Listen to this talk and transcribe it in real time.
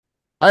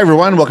Hi,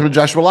 everyone. Welcome to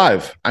Joshua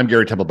Live. I'm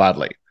Gary Temple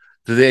Bodley.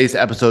 Today's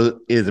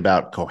episode is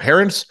about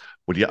coherence.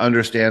 When you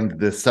understand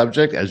this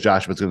subject, as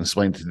Joshua is going to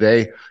explain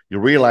today,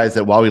 you'll realize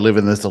that while we live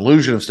in this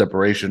illusion of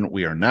separation,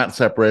 we are not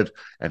separate,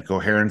 and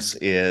coherence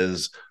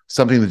is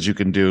something that you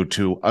can do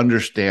to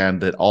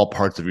understand that all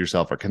parts of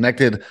yourself are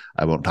connected.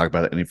 I won't talk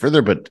about it any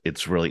further, but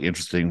it's really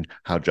interesting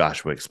how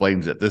Joshua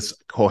explains it. This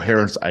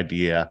coherence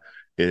idea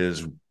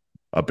is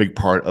a big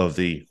part of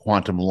the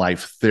quantum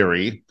life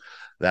theory.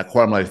 That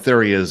quantum life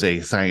theory is a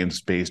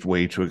science-based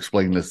way to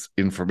explain this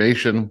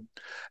information,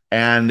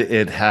 and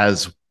it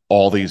has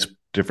all these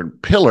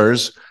different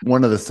pillars.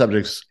 One of the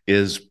subjects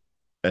is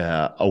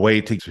a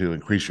way to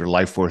increase your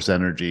life force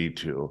energy,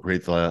 to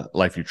create the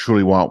life you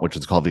truly want, which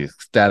is called the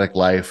ecstatic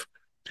life,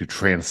 to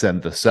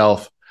transcend the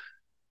self.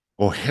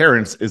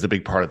 Coherence is a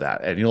big part of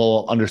that, and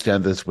you'll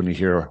understand this when you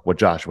hear what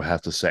Joshua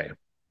has to say.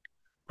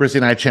 Christy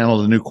and I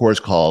channeled a new course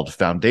called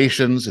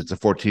Foundations. It's a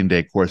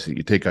 14-day course that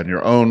you take on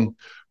your own.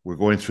 We're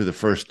going through the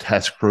first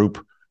test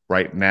group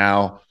right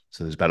now.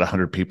 So there's about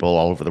 100 people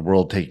all over the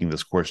world taking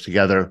this course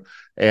together.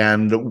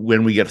 And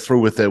when we get through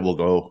with it, we'll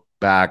go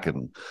back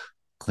and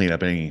clean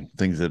up any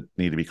things that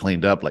need to be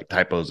cleaned up, like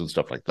typos and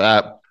stuff like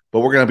that. But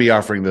we're going to be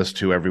offering this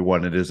to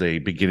everyone. It is a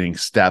beginning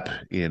step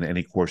in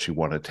any course you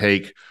want to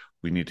take.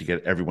 We need to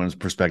get everyone's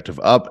perspective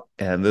up.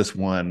 And this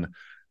one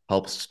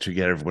helps to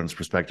get everyone's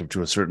perspective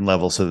to a certain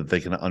level so that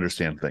they can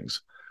understand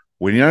things.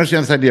 When you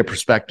understand this idea of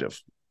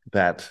perspective,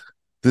 that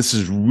this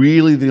is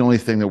really the only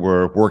thing that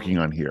we're working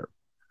on here.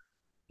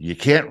 You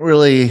can't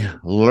really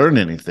learn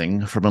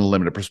anything from a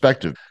limited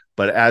perspective.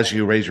 But as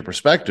you raise your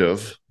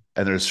perspective,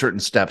 and there's certain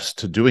steps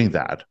to doing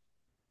that,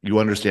 you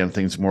understand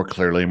things more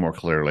clearly,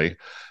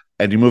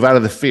 and you move out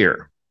of the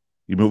fear.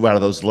 You move out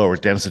of those lower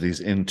densities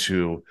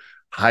into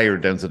higher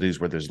densities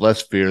where there's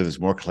less fear,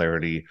 there's more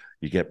clarity,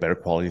 you get better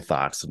quality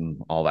thoughts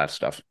and all that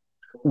stuff.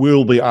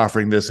 We'll be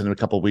offering this in a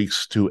couple of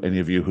weeks to any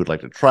of you who'd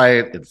like to try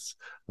it. It's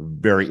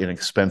very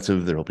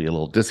inexpensive. There will be a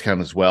little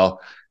discount as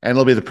well. And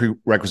it'll be the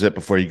prerequisite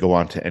before you go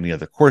on to any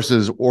other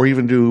courses or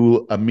even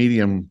do a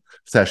medium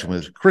session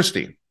with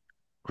Christy.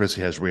 Christy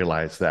has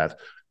realized that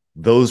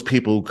those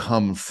people who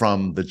come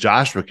from the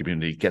Joshua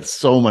community get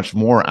so much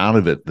more out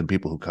of it than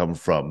people who come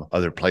from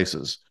other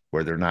places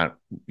where they're not,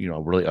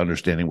 really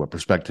understanding what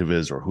perspective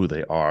is or who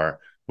they are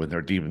when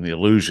they're deep in the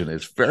illusion.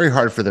 It's very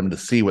hard for them to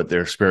see what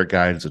their spirit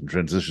guides and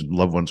transition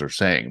loved ones are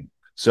saying.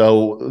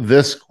 So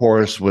this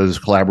course was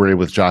collaborated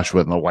with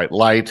Joshua and the White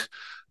Light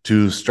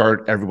to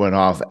start everyone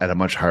off at a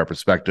much higher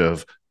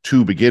perspective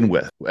to begin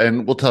with.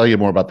 And we'll tell you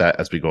more about that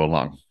as we go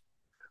along.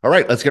 All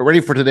right, let's get ready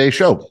for today's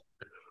show.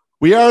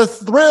 We are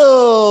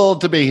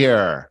thrilled to be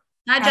here.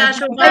 Hi,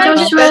 Joshua. Hi,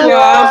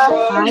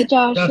 Joshua. Hi,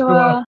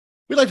 Joshua.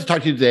 We'd like to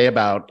talk to you today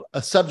about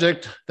a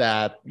subject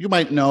that you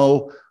might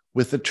know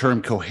with the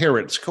term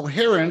coherence.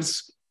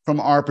 Coherence, from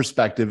our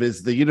perspective,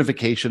 is the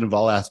unification of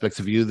all aspects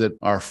of you that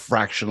are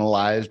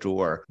fractionalized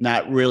or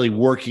not really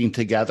working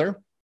together.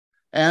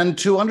 And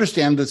to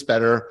understand this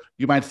better,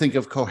 you might think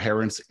of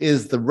coherence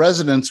is the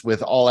resonance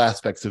with all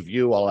aspects of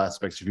you, all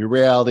aspects of your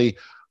reality,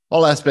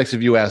 all aspects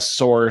of you as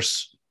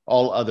source,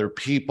 all other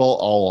people,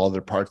 all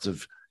other parts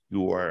of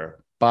your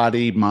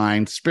body,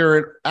 mind,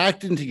 spirit,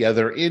 acting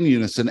together in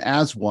unison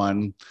as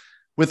one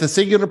with a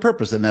singular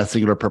purpose. And that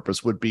singular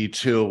purpose would be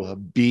to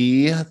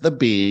be the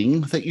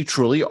being that you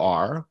truly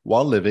are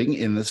while living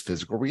in this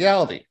physical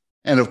reality.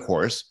 And of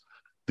course,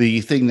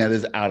 the thing that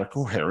is out of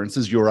coherence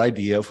is your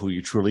idea of who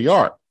you truly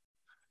are.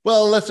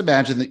 Well, let's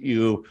imagine that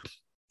you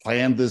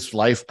planned this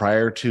life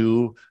prior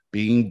to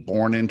being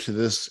born into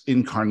this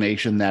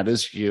incarnation that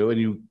is you,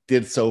 and you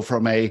did so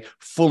from a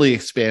fully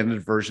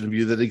expanded version of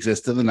you that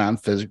exists in the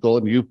non-physical,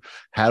 and you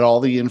had all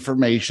the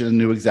information and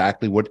knew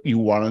exactly what you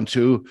wanted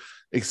to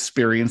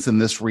experience in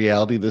this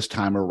reality this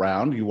time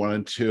around. You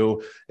wanted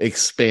to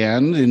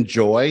expand,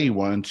 enjoy, you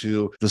wanted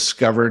to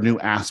discover new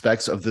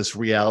aspects of this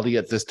reality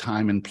at this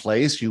time and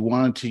place. You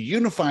wanted to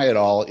unify it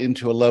all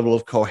into a level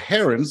of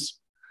coherence.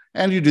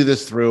 And you do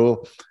this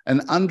through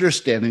an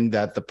understanding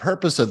that the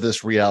purpose of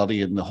this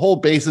reality and the whole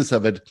basis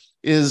of it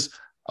is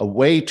a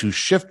way to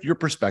shift your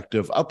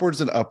perspective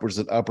upwards and upwards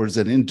and upwards.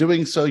 And in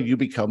doing so, you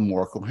become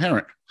more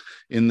coherent.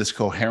 In this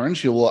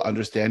coherence, you will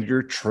understand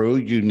your true,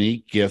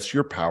 unique gifts,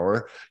 your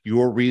power,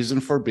 your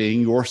reason for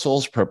being, your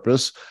soul's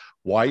purpose,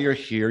 why you're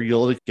here.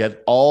 You'll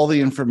get all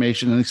the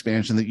information and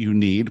expansion that you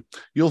need.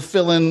 You'll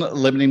fill in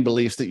limiting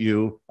beliefs that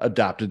you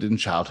adopted in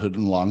childhood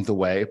and along the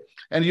way.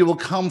 And you will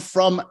come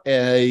from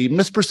a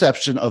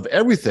misperception of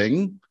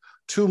everything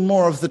to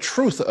more of the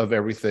truth of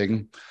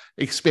everything,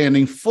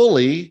 expanding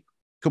fully,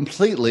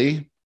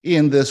 completely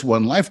in this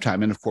one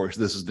lifetime. And of course,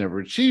 this is never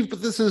achieved,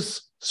 but this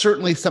is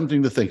certainly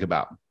something to think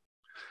about.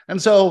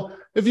 And so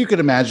if you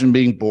could imagine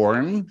being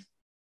born,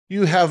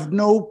 you have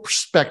no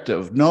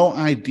perspective, no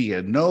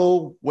idea,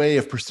 no way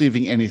of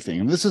perceiving anything.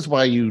 And this is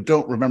why you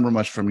don't remember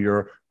much from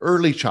your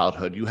early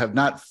childhood. You have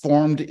not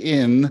formed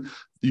in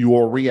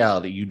your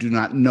reality. You do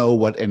not know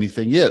what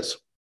anything is.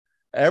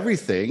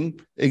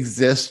 Everything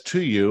exists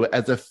to you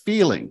as a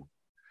feeling.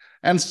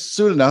 And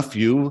soon enough,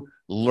 you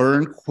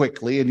learn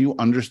quickly and you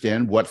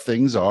understand what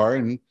things are,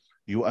 and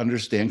you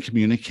understand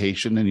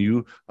communication, and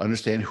you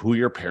understand who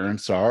your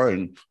parents are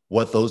and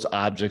what those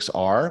objects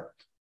are.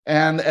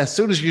 And as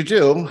soon as you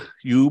do,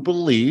 you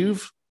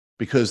believe,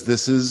 because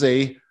this is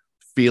a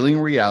feeling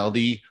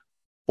reality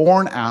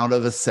born out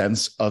of a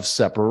sense of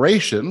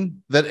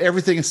separation, that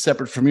everything is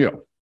separate from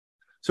you.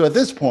 So at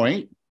this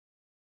point,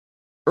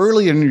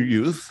 early in your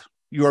youth,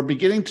 you are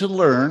beginning to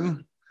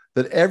learn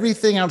that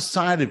everything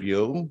outside of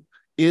you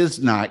is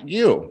not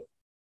you.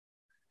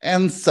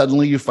 And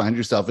suddenly you find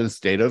yourself in a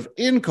state of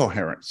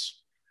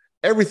incoherence.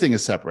 Everything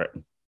is separate.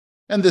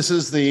 And this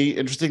is the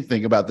interesting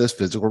thing about this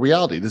physical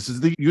reality. This is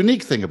the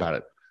unique thing about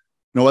it.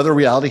 No other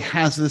reality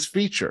has this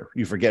feature.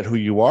 You forget who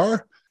you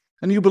are,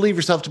 and you believe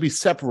yourself to be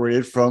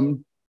separated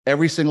from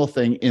every single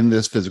thing in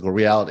this physical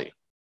reality.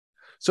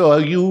 So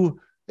you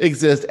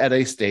exist at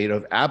a state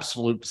of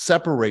absolute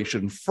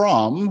separation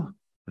from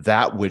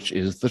that which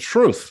is the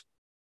truth.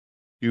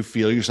 You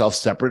feel yourself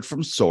separate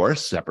from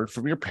source, separate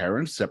from your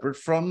parents, separate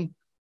from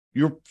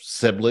your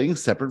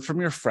siblings, separate from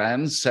your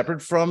friends,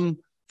 separate from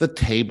the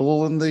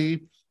table and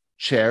the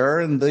chair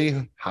and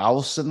the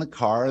house and the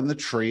car and the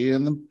tree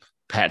and the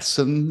pets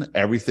and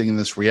everything in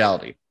this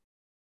reality.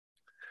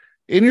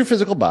 In your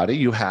physical body,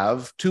 you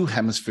have two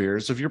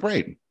hemispheres of your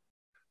brain.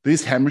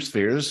 These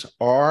hemispheres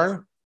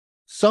are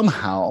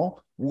somehow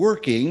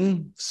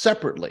working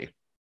separately,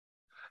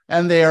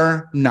 and they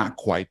are not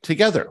quite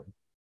together.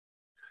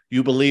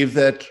 You believe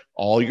that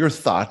all your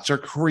thoughts are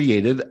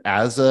created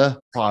as a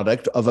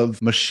product of a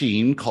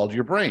machine called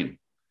your brain.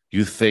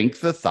 You think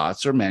the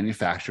thoughts are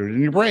manufactured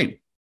in your brain.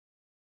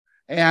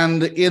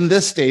 And in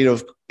this state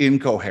of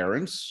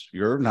incoherence,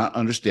 you're not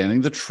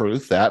understanding the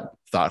truth that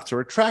thoughts are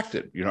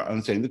attracted. You're not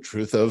understanding the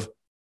truth of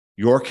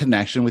your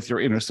connection with your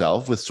inner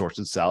self, with source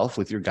itself,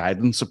 with your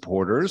guides and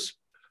supporters,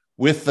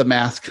 with the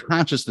mass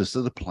consciousness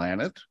of the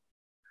planet,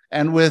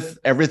 and with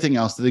everything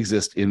else that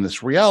exists in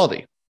this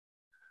reality.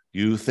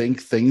 You think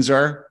things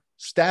are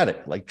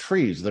static, like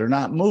trees. They're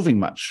not moving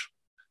much.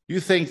 You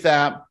think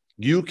that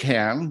you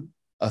can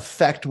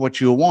affect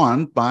what you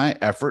want by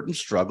effort and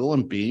struggle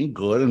and being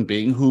good and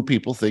being who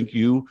people think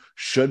you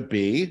should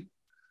be.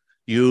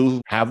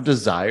 You have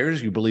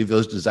desires. You believe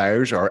those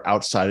desires are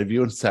outside of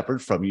you and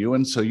separate from you.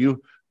 And so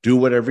you do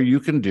whatever you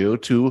can do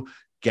to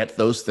get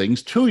those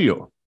things to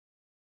you.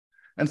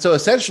 And so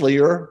essentially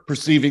you're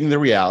perceiving the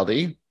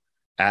reality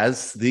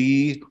as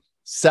the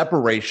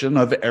separation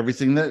of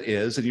everything that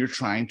is, and you're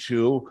trying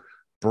to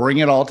bring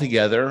it all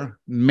together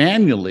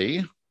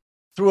manually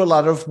through a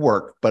lot of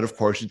work. But of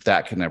course,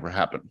 that can never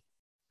happen.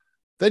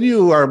 Then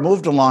you are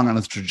moved along on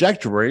this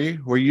trajectory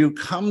where you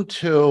come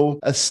to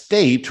a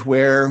state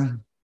where,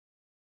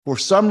 for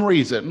some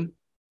reason,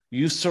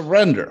 you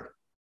surrender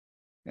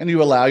and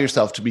you allow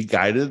yourself to be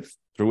guided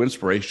through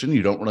inspiration.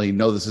 You don't really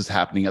know this is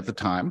happening at the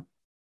time.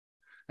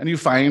 And you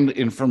find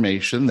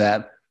information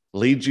that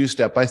leads you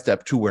step by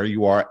step to where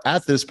you are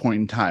at this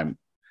point in time.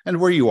 And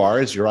where you are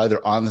is you're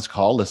either on this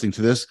call listening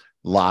to this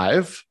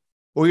live,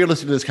 or you're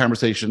listening to this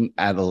conversation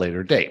at a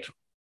later date.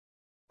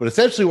 But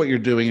essentially what you're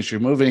doing is you're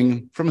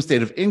moving from a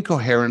state of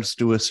incoherence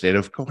to a state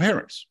of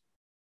coherence.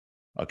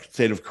 A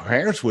state of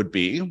coherence would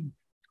be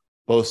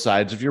both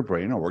sides of your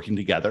brain are working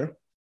together.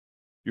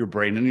 Your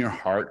brain and your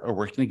heart are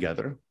working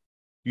together.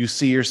 You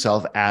see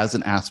yourself as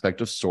an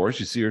aspect of source.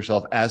 You see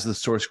yourself as the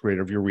source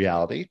creator of your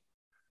reality.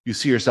 You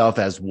see yourself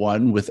as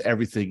one with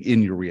everything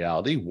in your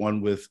reality,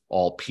 one with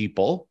all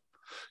people.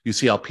 You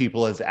see all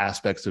people as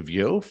aspects of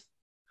you.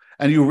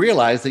 And you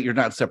realize that you're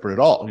not separate at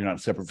all. You're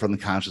not separate from the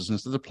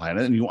consciousness of the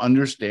planet. And you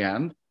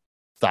understand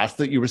thoughts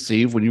that you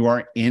receive when you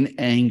are in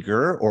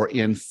anger or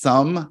in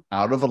some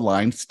out of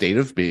aligned state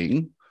of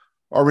being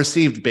are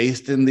received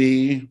based in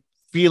the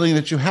feeling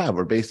that you have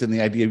or based in the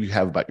idea you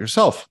have about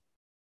yourself.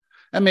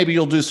 And maybe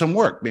you'll do some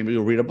work. Maybe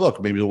you'll read a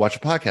book. Maybe you'll watch a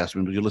podcast.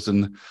 Maybe you'll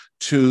listen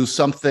to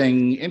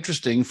something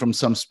interesting from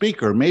some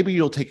speaker. Maybe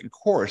you'll take a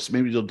course.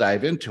 Maybe you'll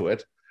dive into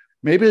it.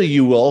 Maybe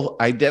you will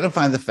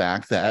identify the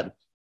fact that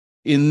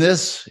in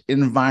this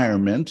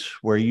environment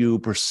where you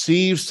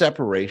perceive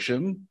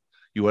separation,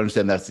 you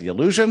understand that's the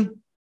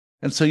illusion.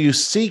 And so you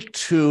seek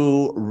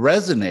to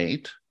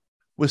resonate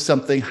with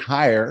something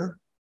higher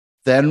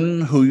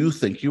than who you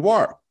think you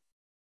are.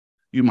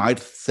 You might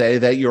say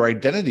that your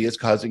identity is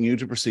causing you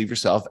to perceive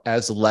yourself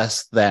as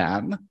less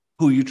than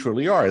who you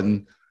truly are.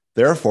 And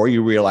therefore,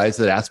 you realize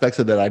that aspects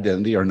of that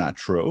identity are not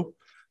true.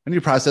 And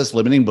you process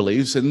limiting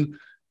beliefs and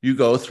you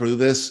go through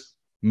this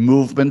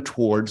movement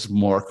towards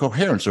more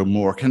coherence or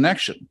more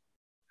connection.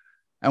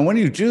 And when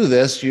you do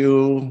this,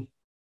 you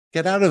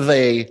get out of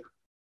a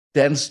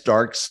dense,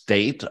 dark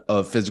state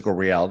of physical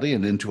reality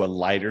and into a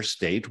lighter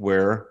state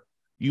where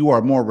you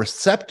are more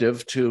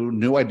receptive to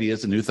new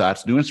ideas and new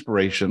thoughts, new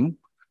inspiration,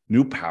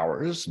 new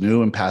powers,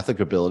 new empathic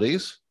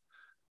abilities,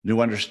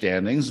 new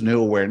understandings,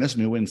 new awareness,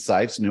 new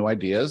insights, new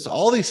ideas.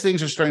 All these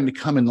things are starting to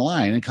come in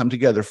line and come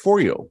together for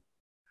you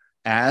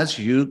as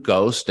you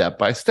go step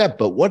by step.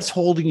 But what's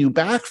holding you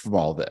back from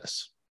all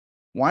this?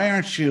 Why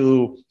aren't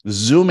you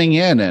zooming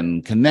in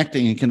and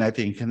connecting and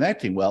connecting and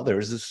connecting? Well,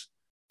 there's this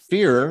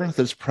fear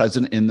that's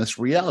present in this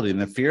reality.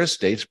 And the fear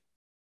states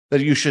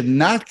that you should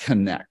not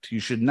connect.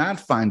 You should not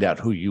find out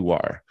who you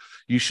are.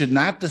 You should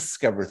not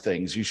discover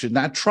things. You should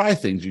not try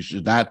things. You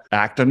should not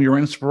act on your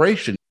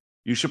inspiration.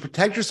 You should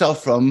protect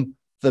yourself from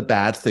the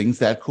bad things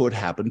that could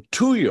happen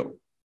to you.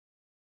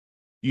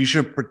 You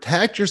should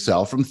protect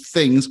yourself from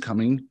things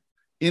coming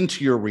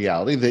into your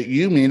reality that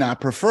you may not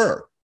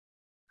prefer.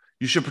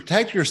 You should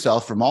protect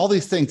yourself from all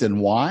these things.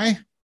 And why?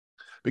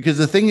 Because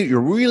the thing that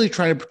you're really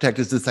trying to protect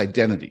is this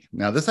identity.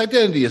 Now, this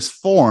identity is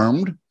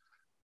formed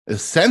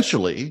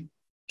essentially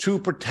to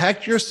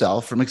protect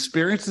yourself from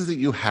experiences that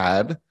you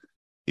had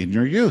in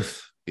your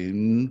youth,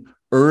 in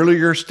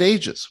earlier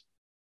stages.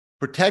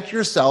 Protect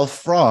yourself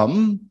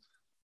from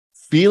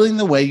feeling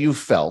the way you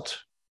felt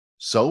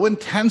so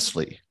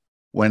intensely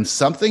when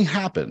something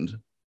happened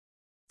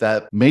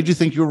that made you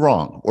think you're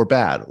wrong or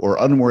bad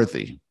or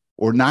unworthy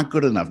or not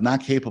good enough,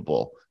 not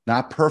capable,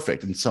 not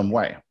perfect in some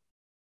way.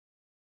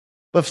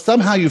 But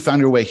somehow you found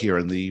your way here.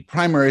 And the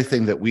primary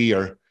thing that we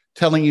are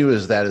telling you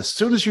is that as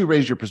soon as you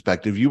raise your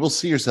perspective, you will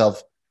see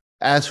yourself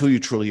as who you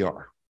truly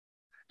are.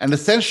 And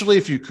essentially,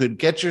 if you could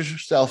get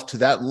yourself to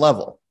that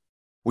level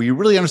where you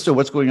really understood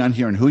what's going on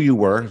here and who you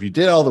were, if you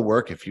did all the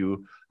work, if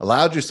you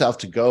allowed yourself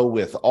to go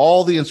with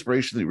all the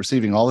inspiration that you're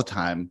receiving all the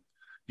time,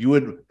 you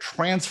would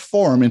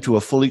transform into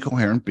a fully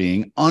coherent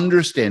being,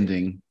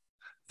 understanding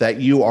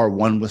that you are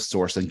one with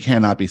Source and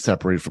cannot be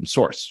separated from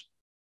Source.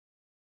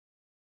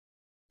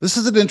 This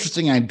is an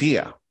interesting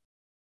idea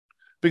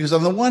because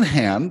on the one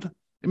hand,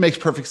 it makes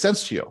perfect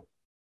sense to you.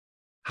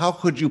 How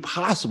could you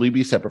possibly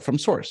be separate from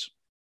Source?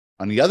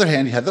 On the other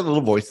hand, you have that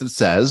little voice that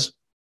says,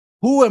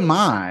 who am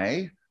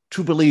I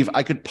to believe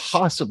I could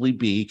possibly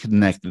be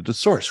connected to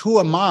Source? Who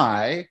am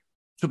I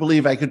to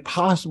believe I could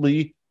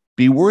possibly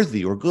be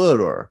worthy or good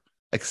or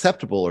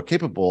acceptable or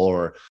capable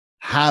or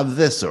have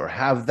this or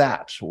have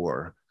that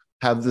or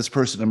have this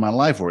person in my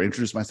life or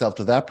introduce myself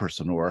to that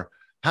person or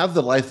have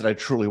the life that I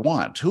truly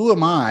want? Who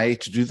am I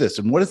to do this?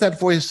 And what is that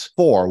voice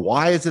for?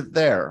 Why is it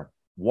there?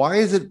 Why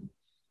is it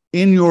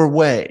in your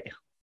way?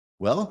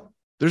 Well,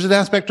 there's an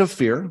aspect of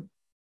fear.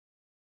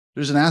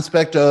 There's an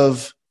aspect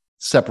of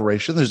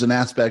separation. There's an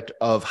aspect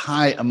of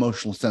high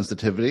emotional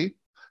sensitivity.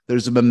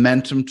 There's a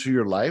momentum to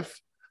your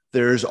life.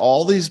 There's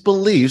all these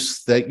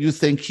beliefs that you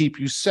think keep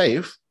you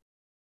safe.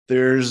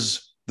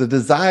 There's the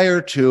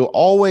desire to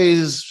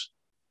always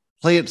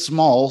play it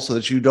small so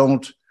that you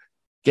don't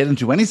get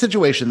into any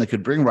situation that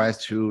could bring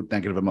rise to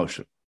negative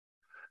emotion.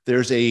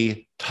 There's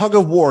a tug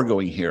of war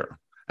going here,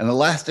 an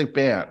elastic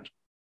band.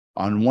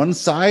 On one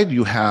side,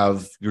 you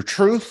have your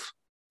truth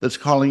that's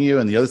calling you,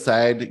 and the other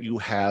side, you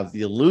have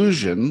the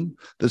illusion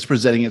that's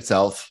presenting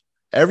itself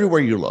everywhere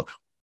you look.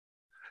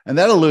 And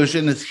that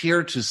illusion is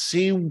here to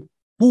see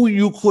who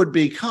you could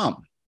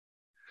become.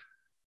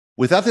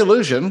 Without the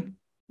illusion,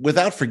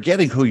 without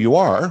forgetting who you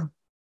are,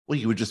 well,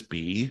 you would just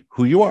be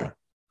who you are.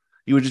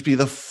 You would just be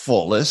the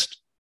fullest,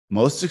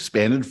 most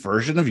expanded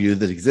version of you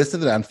that exists in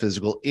the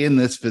non-physical in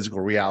this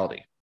physical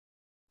reality.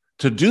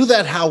 To do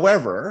that,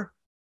 however,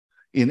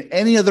 in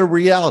any other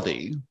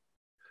reality,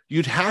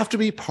 you'd have to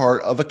be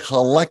part of a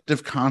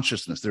collective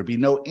consciousness. There'd be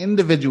no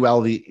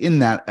individuality in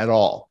that at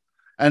all.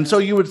 And so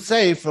you would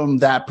say from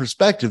that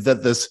perspective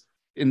that this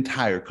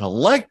entire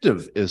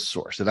collective is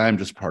Source, and I'm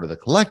just part of the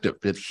collective.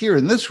 But here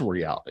in this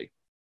reality,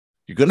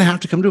 you're going to have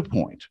to come to a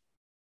point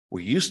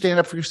where you stand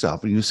up for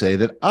yourself and you say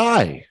that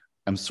I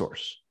am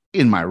Source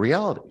in my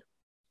reality,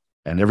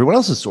 and everyone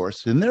else is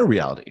Source in their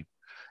reality.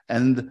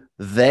 And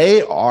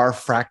they are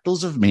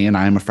fractals of me, and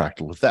I am a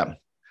fractal of them.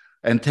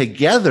 And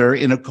together,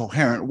 in a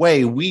coherent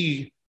way,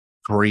 we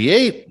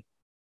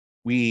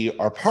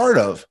are part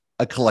of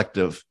a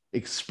collective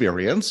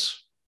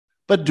experience,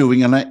 but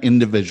doing on an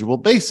individual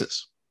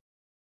basis.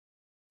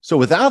 So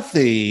without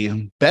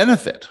the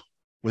benefit,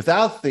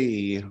 without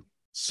the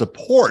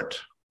support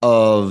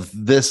of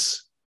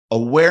this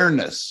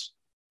awareness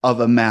of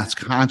a mass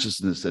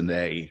consciousness and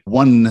a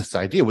oneness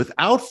idea,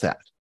 without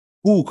that,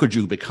 who could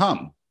you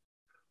become?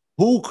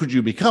 Who could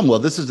you become? Well,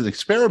 this is an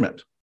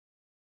experiment.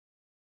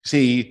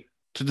 See,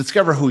 to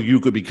discover who you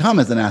could become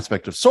as an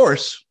aspect of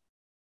Source,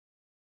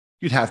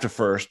 you'd have to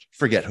first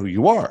forget who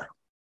you are,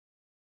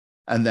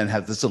 and then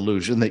have this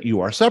illusion that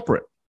you are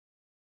separate.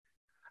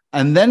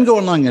 And then go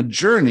along a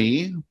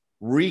journey,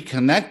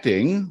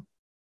 reconnecting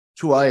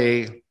to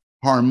a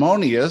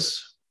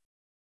harmonious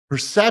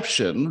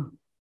perception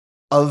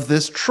of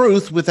this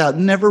truth without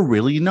never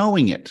really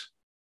knowing it.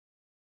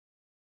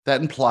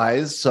 That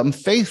implies some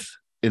faith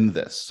in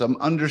this, some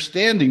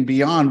understanding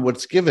beyond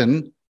what's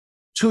given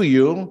to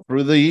you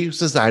through the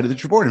society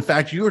that you're born. In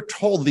fact, you're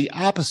told the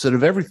opposite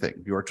of everything.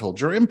 You're told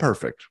you're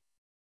imperfect.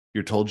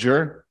 You're told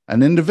you're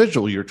an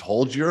individual. You're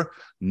told you're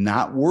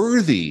not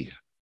worthy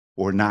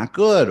or not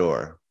good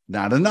or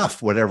not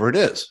enough, whatever it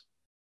is.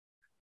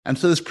 And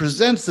so this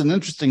presents an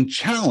interesting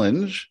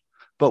challenge,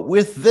 but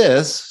with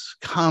this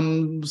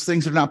comes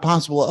things that are not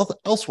possible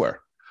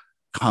elsewhere.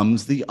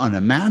 Comes the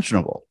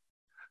unimaginable,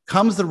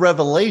 comes the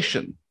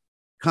revelation,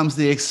 comes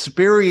the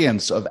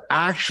experience of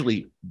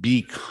actually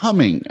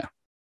becoming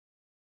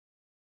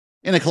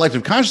In a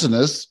collective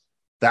consciousness,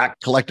 that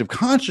collective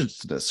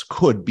consciousness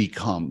could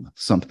become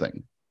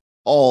something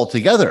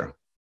altogether.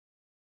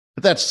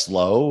 But that's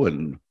slow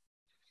and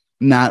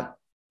not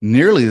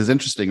nearly as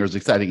interesting or as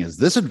exciting as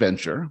this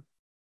adventure.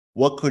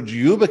 What could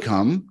you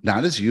become,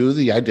 not as you,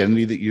 the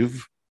identity that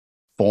you've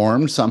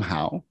formed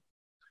somehow,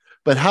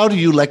 but how do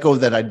you let go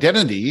of that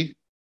identity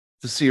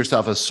to see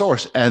yourself as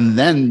source and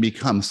then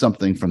become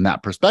something from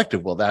that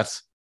perspective? Well,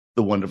 that's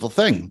the wonderful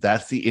thing.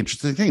 That's the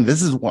interesting thing.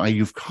 This is why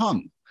you've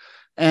come.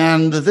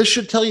 And this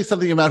should tell you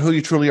something about who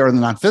you truly are in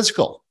the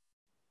non-physical.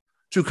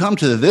 To come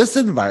to this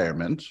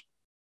environment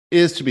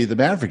is to be the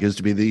maverick, is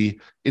to be the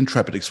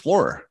intrepid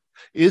explorer,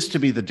 is to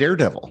be the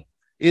daredevil,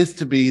 is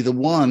to be the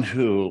one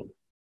who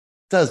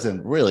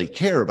doesn't really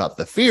care about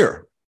the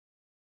fear,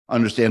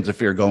 understands the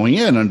fear going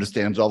in,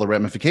 understands all the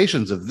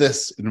ramifications of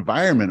this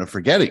environment of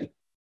forgetting,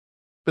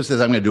 but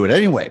says, I'm going to do it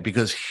anyway,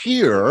 because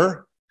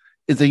here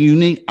is a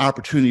unique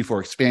opportunity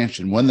for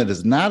expansion, one that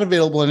is not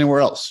available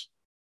anywhere else.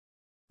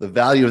 The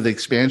value of the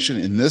expansion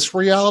in this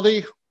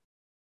reality,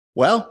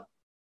 well,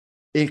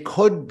 it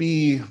could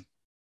be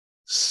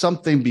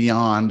something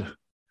beyond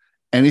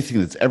anything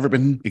that's ever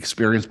been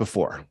experienced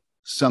before,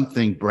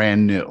 something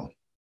brand new.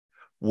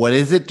 What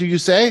is it, do you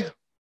say?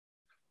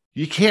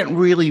 You can't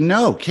really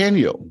know, can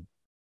you?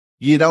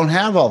 You don't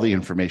have all the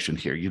information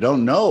here. You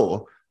don't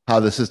know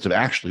how the system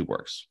actually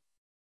works.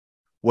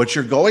 What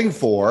you're going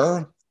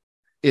for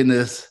in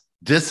this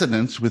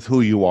dissonance with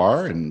who you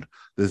are and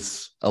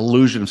this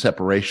illusion of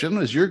separation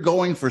is you're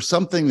going for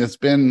something that's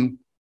been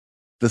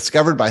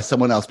discovered by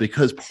someone else,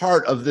 because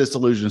part of this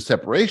illusion of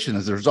separation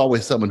is there's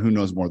always someone who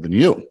knows more than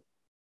you.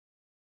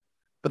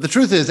 But the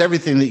truth is,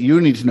 everything that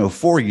you need to know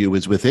for you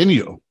is within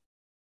you.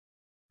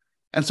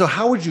 And so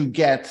how would you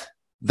get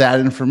that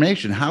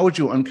information? How would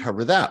you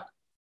uncover that?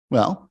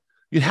 Well,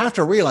 you'd have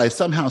to realize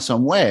somehow,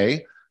 some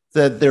way,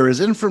 that there is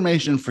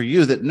information for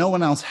you that no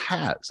one else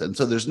has. And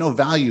so there's no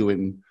value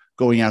in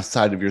going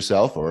outside of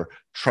yourself or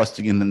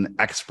trusting in an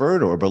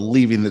expert or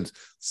believing that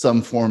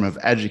some form of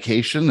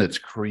education that's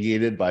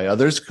created by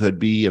others could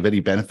be of any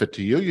benefit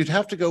to you. You'd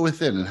have to go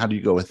within. And how do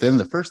you go within?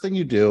 The first thing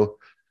you do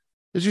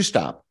is you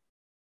stop,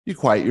 you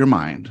quiet your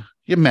mind,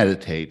 you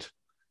meditate,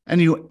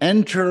 and you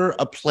enter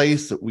a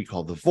place that we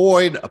call the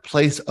void, a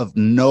place of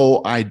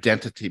no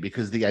identity,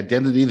 because the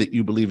identity that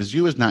you believe is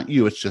you is not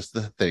you. It's just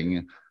the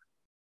thing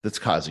that's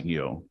causing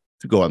you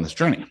to go on this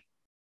journey.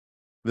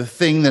 The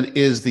thing that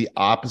is the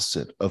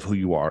opposite of who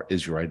you are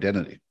is your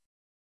identity.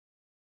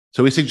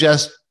 So we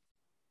suggest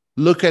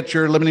look at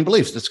your limiting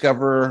beliefs,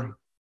 discover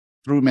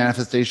through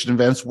manifestation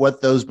events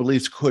what those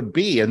beliefs could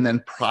be, and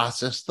then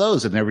process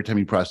those. And every time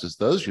you process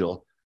those,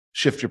 you'll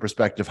shift your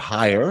perspective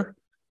higher,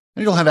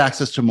 and you'll have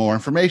access to more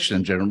information.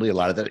 And generally, a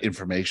lot of that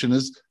information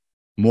is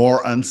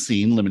more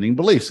unseen limiting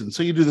beliefs. And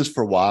so you do this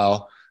for a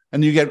while,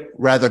 and you get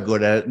rather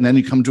good at it. And then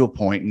you come to a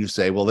point and you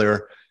say, well,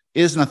 there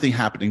is nothing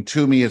happening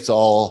to me. It's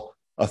all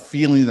a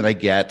feeling that I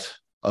get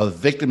of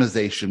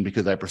victimization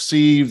because I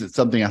perceive that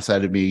something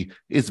outside of me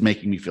is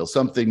making me feel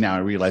something. Now I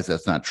realize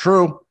that's not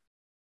true.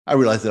 I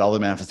realize that all the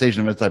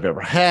manifestation events I've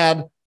ever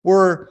had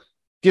were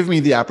giving me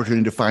the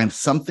opportunity to find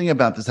something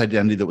about this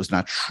identity that was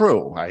not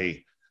true.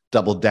 I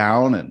doubled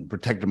down and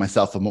protected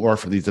myself more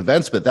from these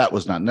events, but that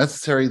was not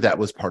necessary. That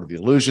was part of the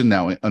illusion.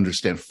 Now I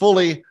understand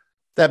fully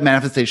that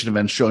manifestation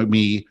events showing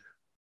me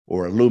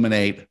or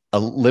illuminate a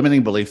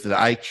limiting belief that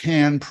I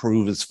can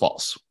prove is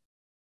false.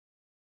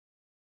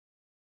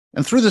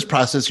 And through this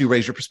process, you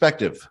raise your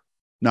perspective,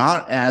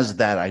 not as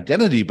that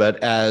identity,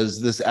 but as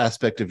this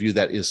aspect of you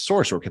that is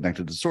source or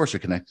connected to source or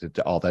connected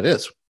to all that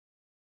is.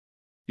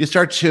 You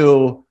start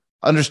to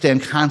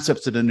understand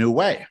concepts in a new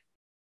way.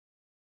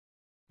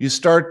 You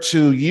start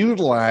to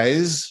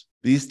utilize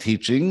these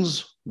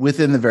teachings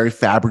within the very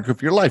fabric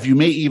of your life. You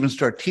may even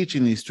start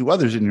teaching these to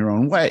others in your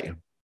own way.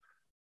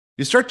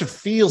 You start to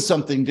feel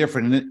something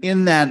different, and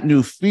in that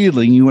new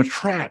feeling, you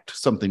attract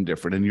something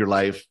different, and your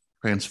life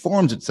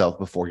transforms itself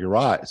before your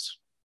eyes.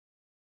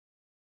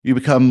 You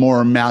become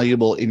more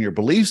malleable in your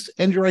beliefs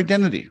and your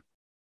identity,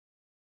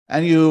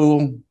 and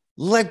you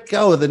let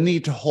go of the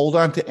need to hold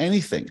on to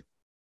anything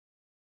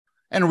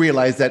and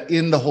realize that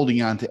in the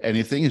holding on to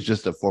anything is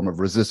just a form of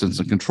resistance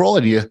and control,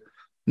 and you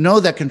know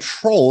that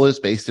control is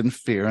based in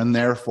fear, and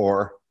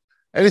therefore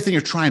anything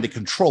you're trying to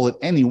control in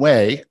any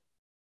way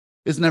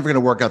is never going to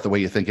work out the way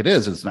you think it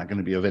is. It's not going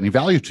to be of any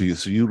value to you.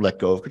 So you let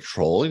go of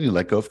control, and you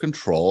let go of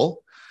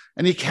control,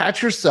 and you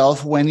catch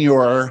yourself when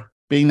you're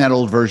being that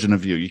old version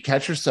of you. You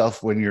catch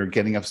yourself when you're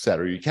getting upset,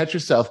 or you catch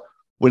yourself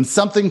when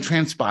something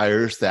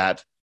transpires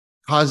that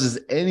causes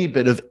any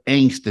bit of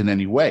angst in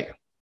any way.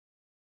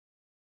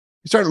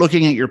 You start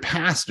looking at your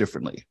past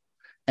differently,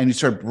 and you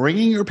start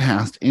bringing your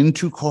past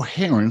into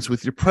coherence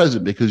with your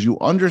present, because you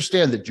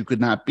understand that you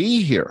could not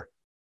be here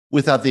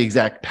without the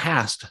exact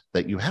past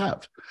that you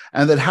have,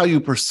 and that how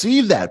you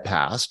perceive that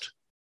past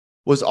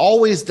was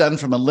always done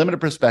from a limited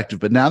perspective.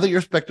 But now that your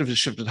perspective has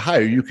shifted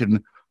higher, you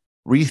can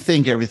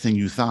rethink everything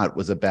you thought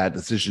was a bad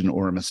decision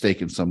or a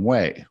mistake in some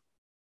way.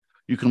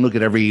 You can look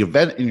at every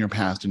event in your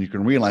past, and you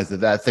can realize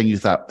that that thing you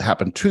thought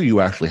happened to you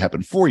actually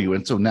happened for you.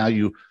 And so now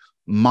you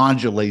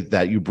modulate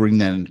that, you bring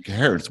that into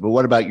coherence. But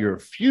what about your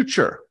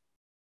future?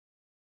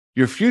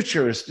 Your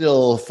future is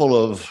still full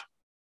of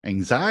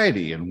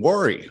anxiety and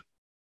worry.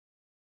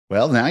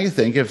 Well, now you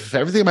think, if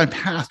everything in my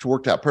past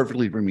worked out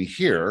perfectly to bring me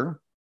here,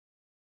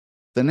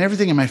 then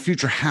everything in my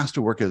future has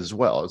to work as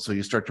well. So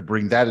you start to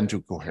bring that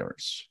into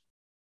coherence.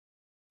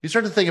 You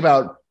start to think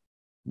about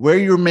where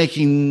you're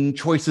making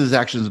choices,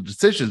 actions, and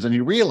decisions, and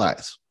you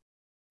realize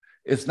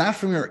it's not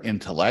from your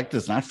intellect,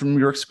 it's not from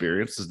your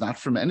experience, it's not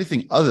from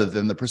anything other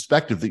than the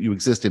perspective that you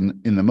exist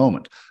in the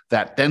moment,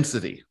 that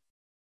density.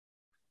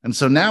 And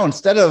so now,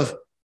 instead of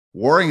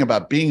worrying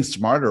about being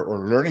smarter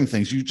or learning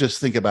things, you just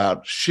think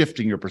about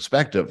shifting your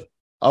perspective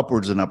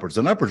upwards and upwards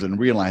and upwards, and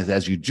realize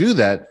as you do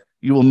that,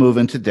 you will move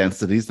into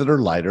densities that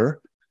are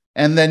lighter.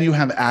 And then you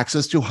have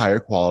access to higher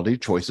quality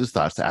choices,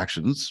 thoughts,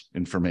 actions,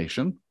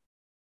 information,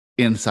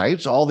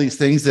 insights, all these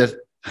things that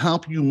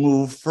help you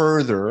move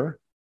further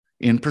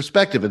in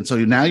perspective. And so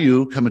now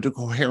you come into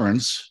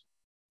coherence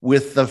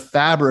with the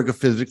fabric of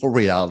physical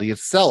reality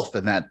itself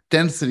and that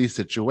density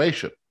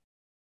situation.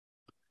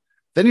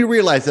 Then you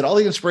realize that all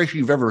the inspiration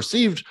you've ever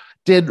received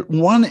did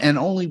one and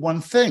only one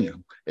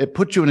thing. It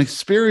put you in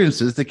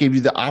experiences that gave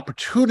you the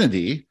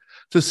opportunity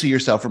to see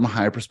yourself from a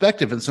higher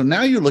perspective. And so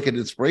now you look at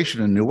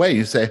inspiration in a new way.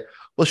 You say,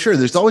 well, sure,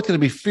 there's always going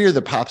to be fear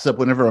that pops up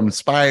whenever I'm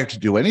inspired to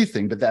do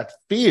anything, but that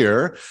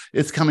fear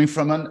is coming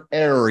from an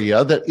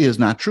area that is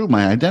not true,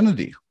 my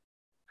identity.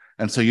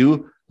 And so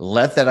you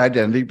let that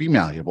identity be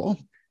malleable,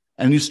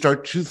 and you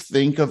start to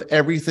think of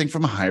everything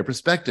from a higher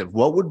perspective.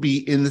 What would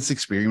be in this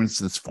experience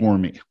that's for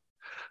me?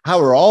 How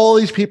are all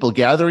these people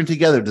gathering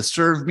together to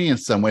serve me in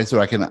some way so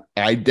I can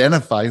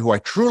identify who I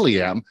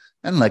truly am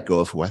and let go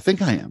of who I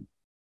think I am?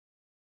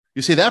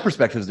 You see, that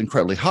perspective is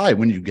incredibly high.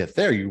 When you get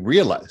there, you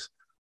realize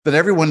that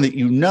everyone that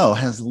you know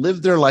has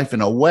lived their life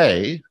in a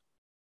way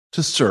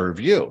to serve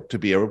you, to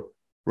be a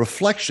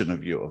reflection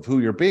of you, of who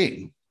you're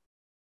being.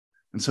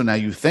 And so now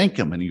you thank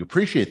them and you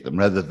appreciate them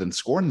rather than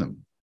scorn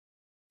them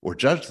or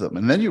judge them.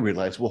 And then you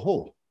realize,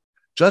 well,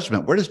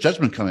 judgment, where does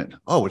judgment come in?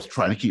 Oh, it's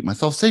trying to keep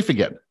myself safe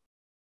again.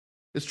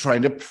 It's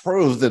trying to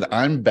prove that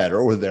I'm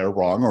better or they're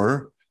wrong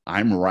or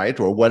I'm right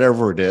or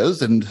whatever it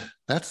is. And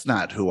that's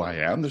not who I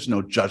am. There's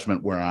no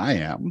judgment where I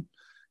am.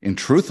 In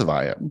truth of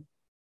I am.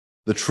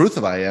 The truth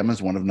of I am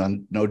is one of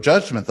no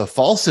judgment. The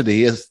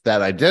falsity is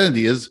that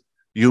identity is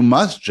you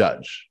must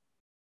judge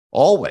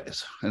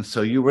always. And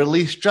so you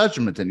release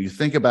judgment and you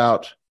think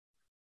about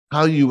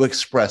how you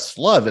express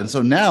love. And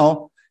so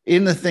now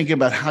in the thinking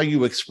about how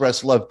you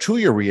express love to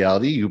your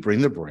reality, you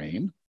bring the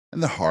brain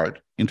and the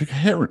heart into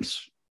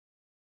coherence.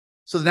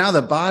 So now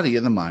the body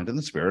and the mind and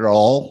the spirit are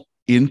all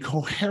in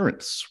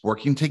coherence,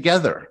 working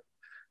together,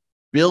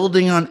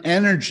 building on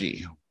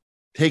energy,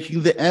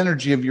 taking the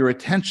energy of your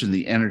attention,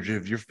 the energy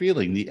of your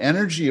feeling, the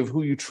energy of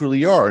who you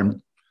truly are,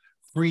 and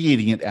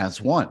creating it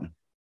as one.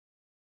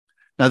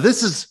 Now,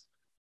 this is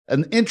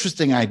an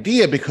interesting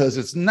idea because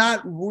it's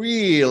not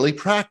really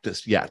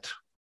practiced yet.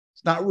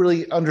 It's not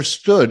really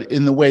understood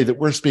in the way that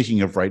we're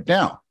speaking of right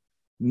now.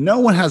 No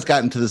one has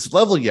gotten to this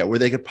level yet where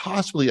they could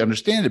possibly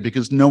understand it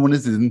because no one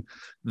is in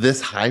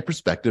this high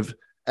perspective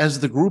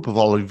as the group of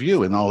all of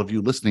you and all of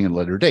you listening in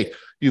later date.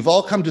 You've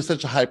all come to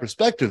such a high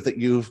perspective that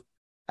you've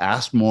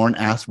asked more and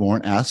asked more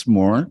and asked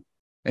more.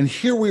 And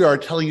here we are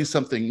telling you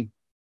something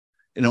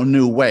in a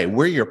new way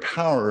where your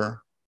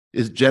power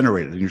is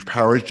generated. And your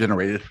power is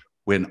generated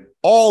when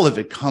all of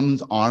it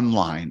comes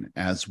online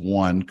as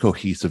one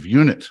cohesive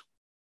unit.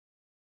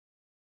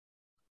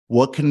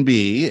 What can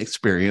be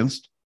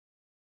experienced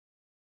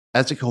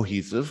as a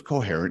cohesive,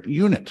 coherent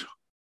unit?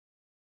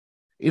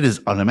 It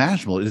is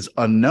unimaginable. It is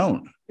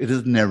unknown. It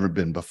has never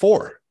been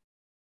before.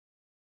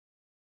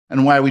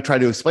 And why we try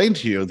to explain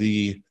to you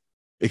the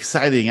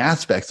exciting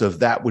aspects of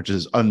that which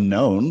is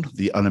unknown,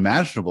 the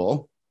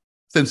unimaginable,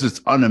 since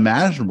it's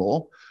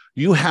unimaginable,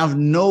 you have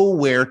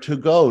nowhere to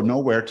go,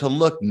 nowhere to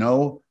look,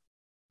 no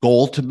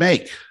goal to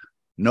make,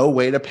 no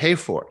way to pay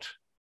for it,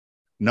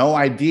 no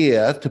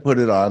idea to put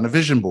it on a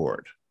vision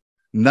board,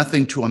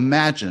 nothing to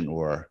imagine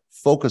or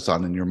focus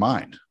on in your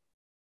mind,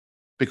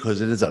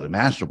 because it is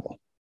unimaginable.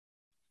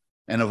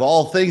 And of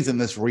all things in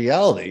this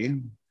reality,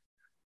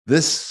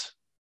 this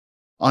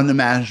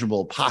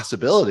unimaginable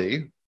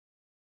possibility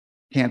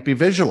can't be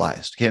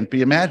visualized, can't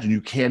be imagined.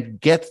 You can't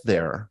get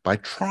there by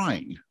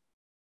trying.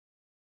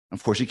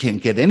 Of course, you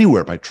can't get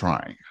anywhere by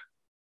trying,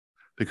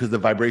 because the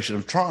vibration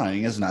of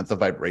trying is not the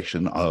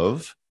vibration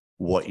of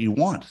what you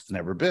want. It's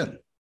never been.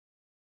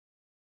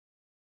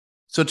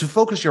 So to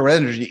focus your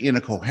energy in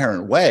a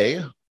coherent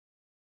way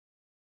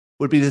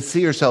would be to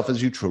see yourself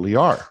as you truly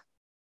are.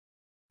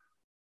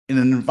 In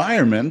an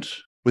environment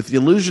with the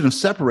illusion of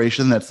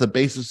separation that's the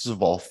basis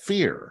of all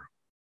fear,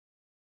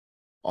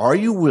 are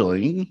you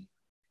willing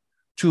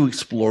to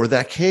explore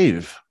that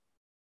cave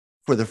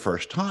for the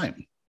first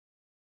time?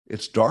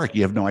 It's dark.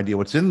 You have no idea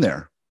what's in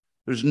there.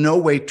 There's no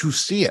way to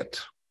see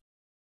it.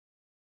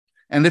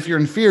 And if you're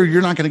in fear,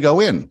 you're not going to go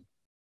in.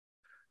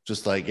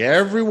 Just like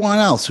everyone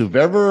else who've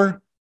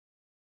ever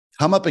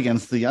come up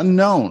against the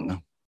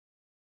unknown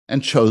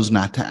and chose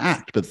not to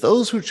act. But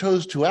those who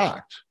chose to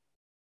act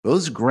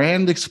those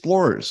grand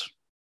explorers,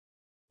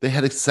 they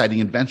had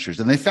exciting adventures,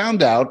 and they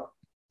found out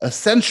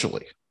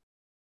essentially,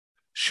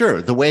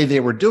 sure, the way they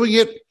were doing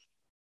it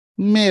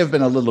may have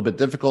been a little bit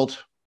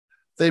difficult.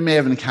 They may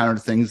have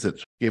encountered things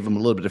that gave them a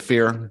little bit of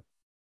fear,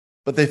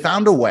 but they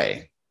found a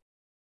way.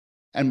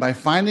 And by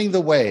finding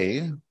the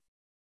way,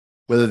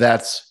 whether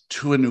that's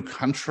to a new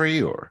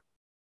country or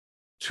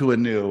to a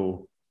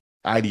new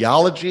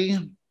ideology,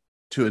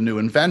 to a new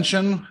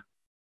invention,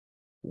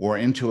 or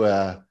into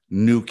a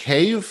new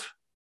cave,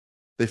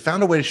 they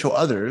found a way to show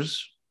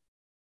others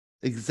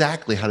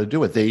exactly how to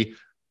do it.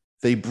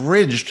 They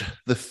bridged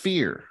the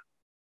fear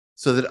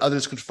so that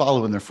others could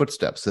follow in their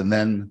footsteps, and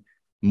then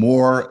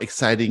more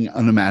exciting,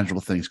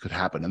 unimaginable things could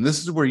happen. And this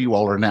is where you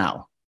all are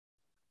now.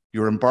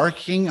 You're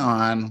embarking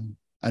on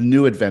a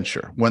new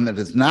adventure, one that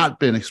has not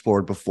been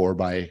explored before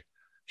by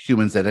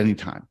humans at any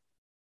time.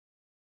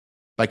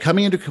 By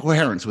coming into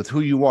coherence with who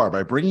you are,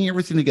 by bringing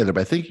everything together,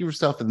 by thinking of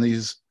yourself in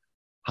these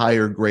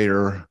higher,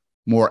 greater,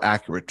 more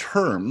accurate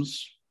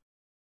terms,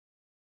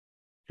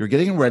 you're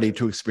getting ready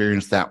to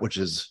experience that which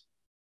is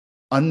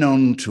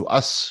unknown to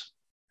us,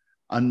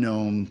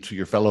 unknown to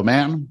your fellow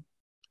man,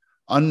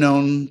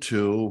 unknown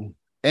to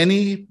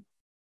any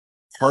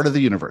part of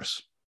the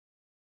universe.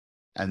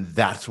 And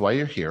that's why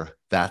you're here.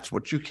 That's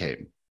what you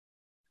came.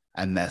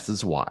 And this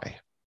is why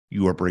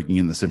you are bringing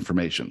in this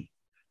information.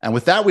 And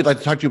with that, we'd like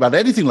to talk to you about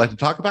anything you'd like to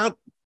talk about.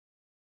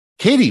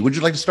 Katie, would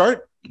you like to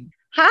start?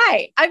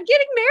 Hi, I'm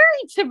getting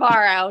married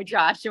tomorrow,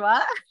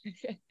 Joshua.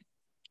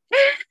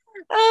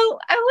 Oh,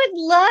 I would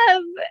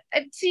love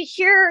to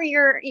hear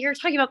you're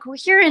talking about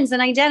coherence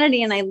and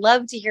identity, and I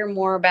love to hear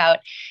more about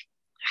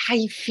how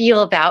you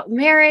feel about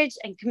marriage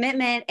and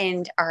commitment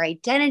and our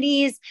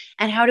identities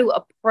and how to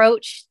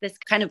approach this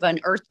kind of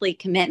unearthly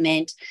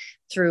commitment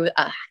through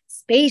a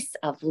space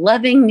of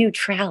loving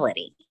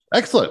neutrality.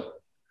 Excellent.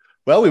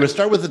 Well, we would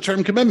start with the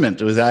term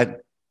commitment. Was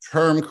that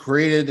term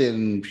created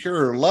in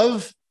pure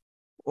love,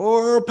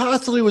 or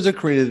possibly was it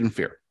created in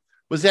fear?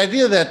 Was the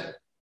idea that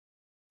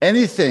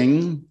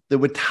anything that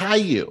would tie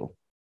you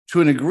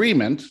to an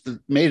agreement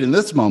made in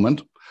this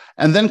moment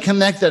and then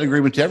connect that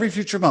agreement to every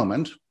future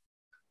moment,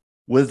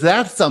 was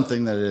that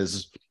something that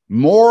is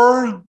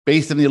more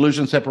based in the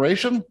illusion of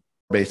separation,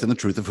 based on the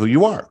truth of who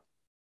you are?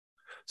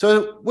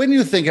 So when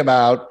you think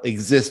about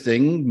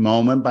existing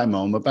moment by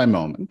moment by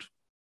moment,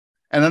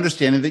 and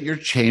understanding that you're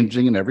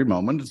changing in every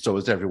moment, and so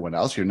is everyone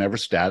else, you're never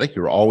static,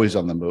 you're always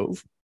on the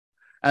move,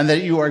 and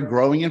that you are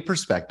growing in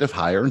perspective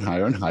higher and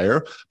higher and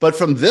higher. But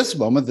from this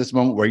moment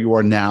where you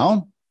are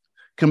now,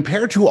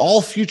 compared to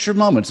all future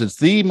moments, it's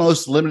the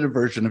most limited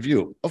version of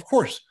you. Of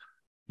course,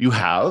 you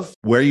have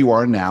where you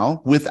are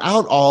now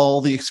without all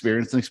the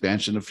experience and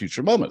expansion of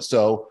future moments.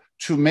 So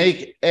to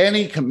make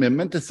any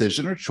commitment,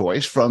 decision, or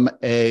choice from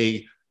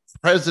a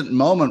present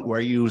moment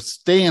where you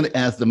stand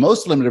as the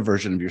most limited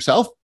version of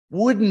yourself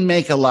wouldn't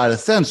make a lot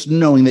of sense,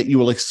 knowing that you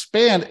will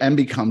expand and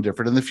become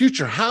different in the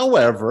future.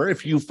 However,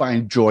 if you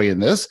find joy in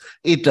this,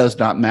 it does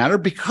not matter,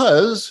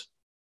 because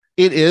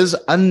it is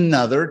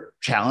another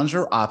challenge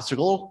or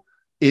obstacle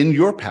in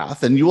your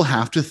path, and you will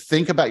have to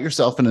think about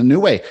yourself in a new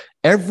way.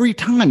 Every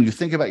time you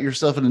think about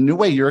yourself in a new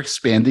way, you're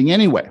expanding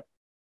anyway.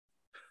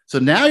 So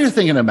now you're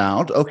thinking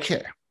about,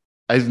 okay,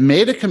 I've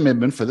made a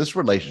commitment for this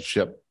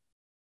relationship.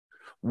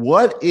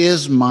 What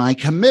is my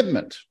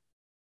commitment?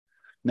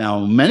 Now,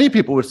 many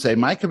people would say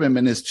my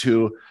commitment is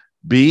to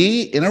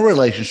be in a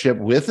relationship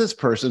with this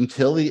person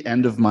till the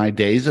end of my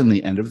days and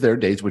the end of their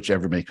days,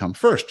 whichever may come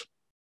first.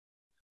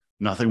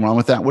 Nothing wrong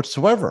with that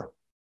whatsoever.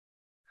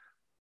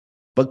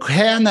 But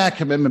can that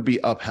commitment be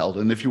upheld?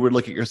 And if you were to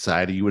look at your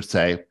society, you would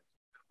say,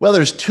 well,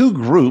 there's two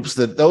groups,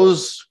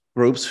 those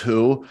groups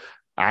who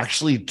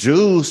actually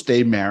do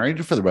stay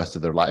married for the rest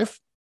of their life,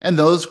 and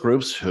those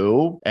groups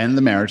who end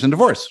the marriage and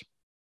divorce,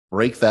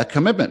 break that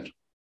commitment.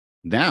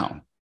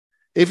 Now,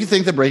 if you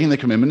think that breaking the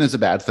commitment is a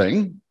bad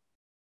thing,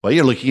 well,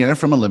 you're looking at it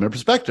from a limited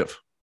perspective.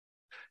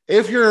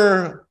 If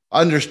you're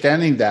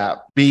understanding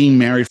that being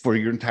married for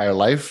your entire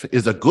life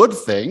is a good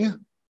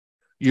thing,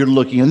 you're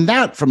looking at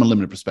that from a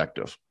limited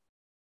perspective.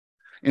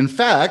 In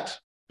fact,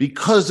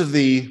 because of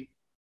the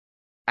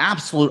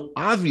absolute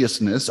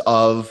obviousness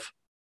of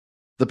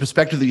the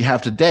perspective that you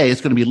have today,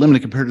 it's going to be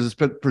limited compared to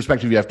the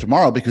perspective you have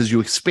tomorrow, because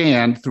you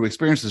expand through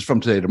experiences from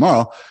today to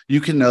tomorrow.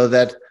 You can know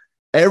that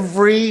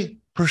every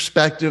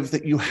perspective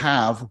that you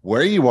have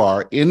where you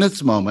are in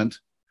this moment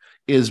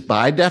is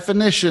by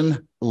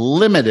definition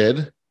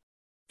limited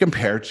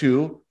compared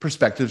to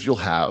perspectives you'll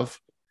have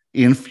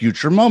in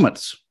future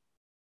moments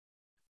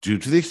due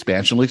to the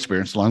expansional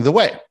experience along the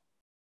way.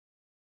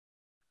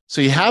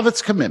 So you have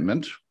its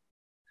commitment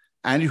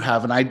and you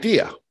have an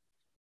idea.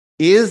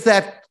 Is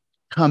that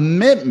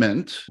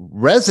commitment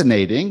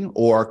resonating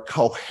or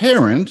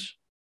coherent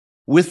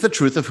with the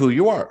truth of who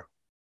you are?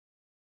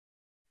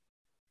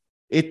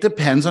 It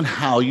depends on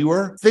how you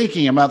are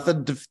thinking about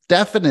the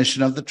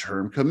definition of the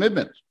term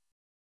commitment.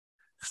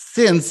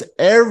 Since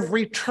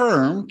every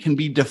term can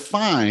be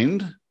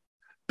defined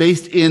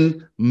based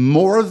in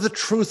more of the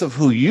truth of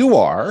who you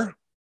are,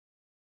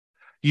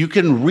 you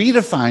can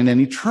redefine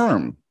any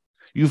term.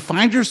 You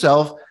find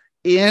yourself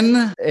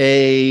in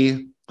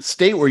a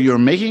state where you're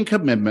making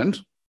commitment,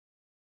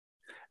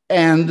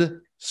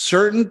 and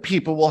certain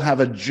people will have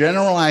a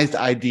generalized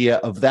idea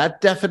of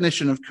that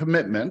definition of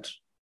commitment,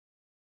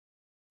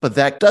 but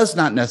that does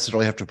not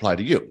necessarily have to apply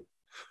to you.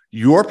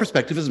 Your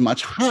perspective is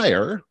much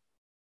higher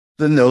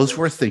than those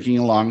who are thinking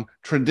along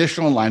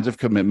traditional lines of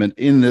commitment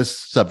in this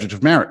subject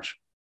of marriage.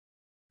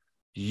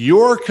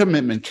 Your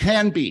commitment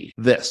can be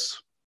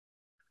this: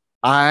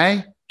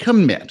 I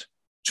commit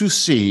to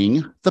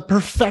seeing the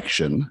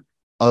perfection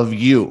of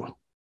you.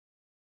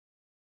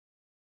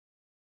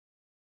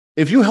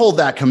 If you hold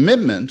that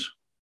commitment,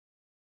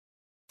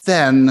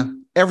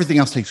 then everything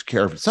else takes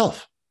care of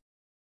itself.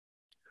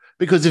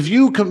 Because if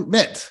you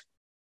commit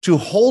to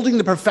holding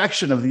the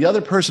perfection of the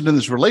other person in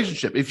this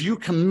relationship, if you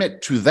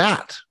commit to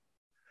that,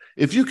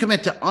 if you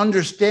commit to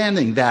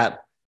understanding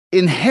that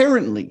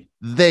inherently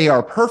they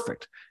are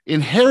perfect,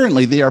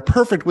 inherently they are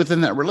perfect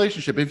within that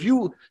relationship, if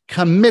you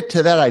commit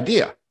to that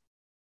idea,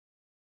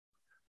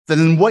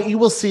 then what you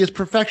will see is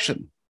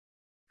perfection.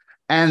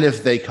 And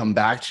if they come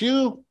back to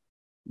you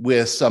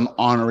with some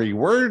honorary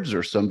words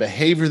or some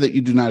behavior that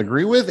you do not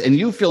agree with, and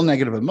you feel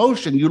negative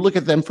emotion, you look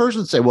at them first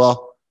and say,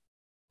 well,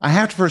 I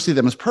have to first see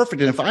them as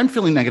perfect. And if I'm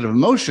feeling negative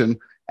emotion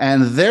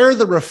and they're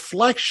the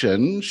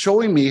reflection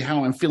showing me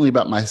how I'm feeling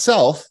about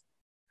myself,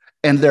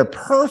 and they're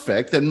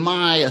perfect, then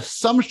my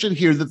assumption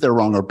here that they're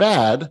wrong or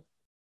bad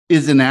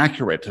is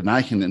inaccurate. And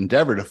I can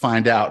endeavor to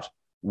find out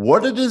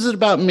what it is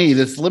about me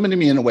that's limiting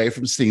me in a way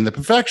from seeing the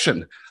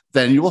perfection.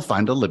 Then you will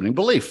find a limiting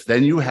belief.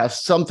 Then you have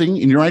something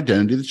in your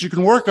identity that you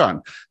can work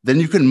on.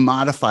 Then you can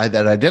modify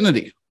that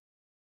identity.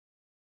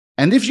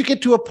 And if you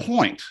get to a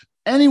point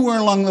anywhere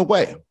along the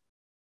way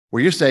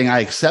where you're saying, I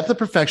accept the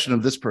perfection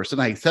of this person,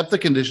 I accept the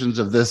conditions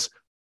of this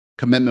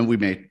commitment we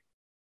made,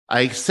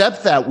 I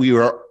accept that we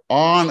are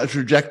on a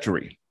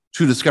trajectory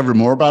to discover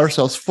more about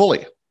ourselves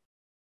fully.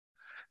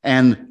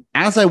 And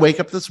as I wake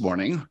up this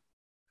morning,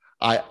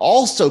 I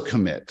also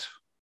commit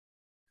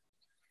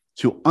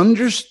to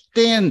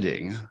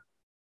understanding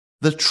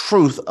the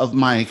truth of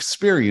my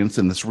experience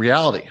in this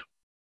reality.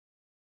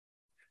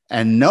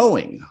 And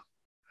knowing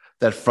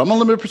that from a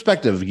limited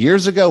perspective,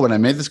 years ago when I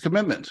made this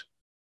commitment,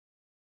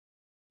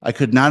 I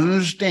could not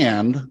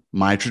understand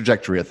my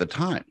trajectory at the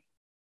time.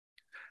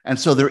 And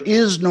so there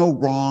is no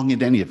wrong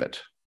in any of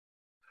it.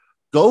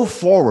 Go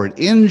forward,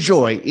 in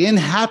joy, in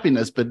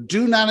happiness, but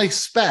do not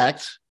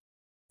expect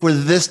for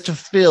this to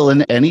fill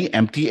in any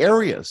empty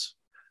areas.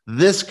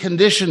 This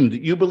condition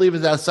that you believe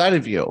is outside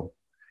of you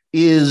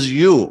is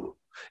you.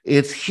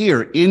 It's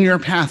here in your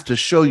path to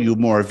show you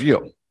more of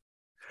you.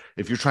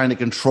 If you're trying to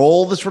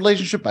control this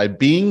relationship by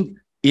being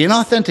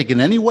inauthentic in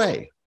any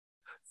way,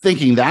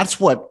 thinking that's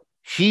what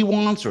he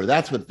wants, or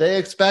that's what they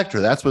expect,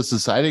 or that's what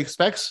society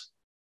expects,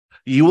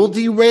 you will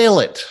derail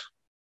it.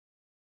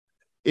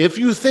 If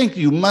you think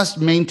you must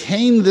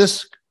maintain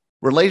this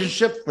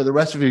relationship for the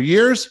rest of your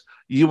years,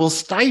 you will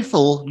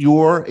stifle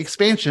your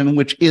expansion,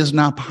 which is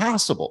not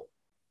possible.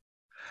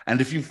 And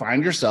if you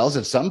find yourselves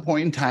at some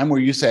point in time where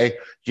you say,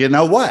 you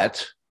know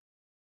what?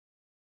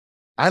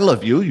 I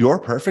love you. You're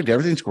perfect.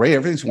 Everything's great.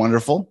 Everything's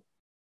wonderful.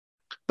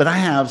 But I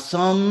have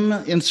some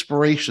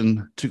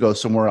inspiration to go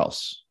somewhere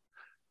else.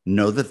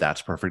 Know that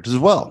that's perfect as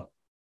well.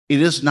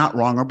 It is not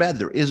wrong or bad.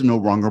 There is no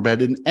wrong or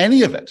bad in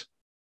any of it.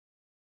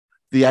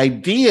 The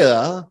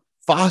idea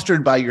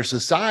fostered by your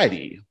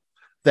society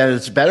that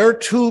it's better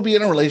to be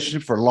in a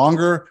relationship for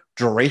longer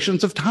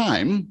durations of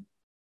time,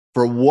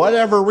 for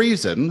whatever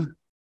reason,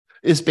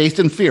 is based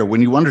in fear.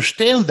 When you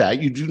understand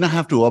that, you do not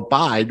have to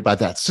abide by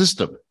that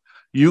system.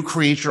 You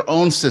create your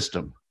own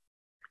system.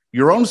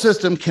 Your own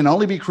system can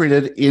only be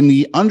created in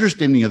the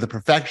understanding of the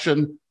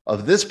perfection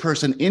of this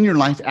person in your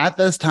life at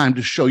this time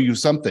to show you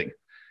something.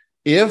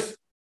 If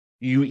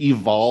you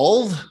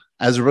evolve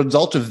as a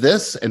result of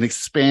this and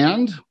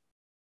expand,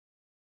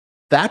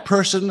 that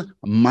person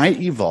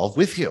might evolve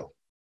with you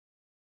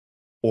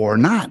or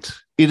not.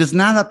 It is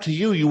not up to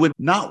you. You would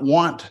not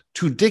want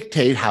to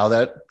dictate how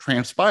that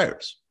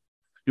transpires.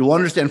 You'll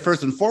understand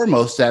first and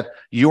foremost that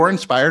you are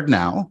inspired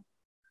now.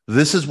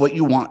 This is what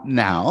you want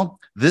now.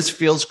 This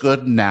feels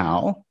good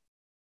now.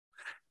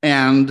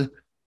 And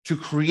to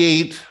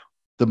create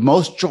the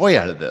most joy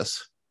out of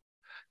this,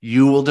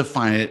 you will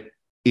define it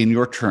in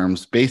your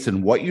terms based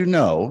on what you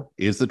know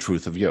is the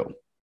truth of you.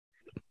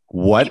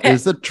 What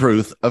is the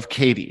truth of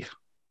Katie?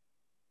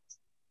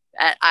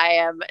 That I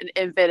am an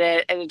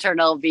infinite and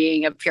eternal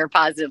being of pure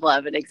positive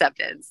love and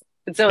acceptance.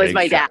 And so is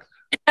my dad.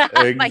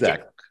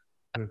 Exactly.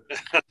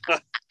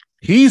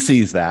 He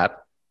sees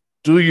that.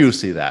 Do you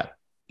see that?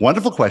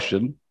 Wonderful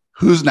question.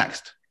 Who's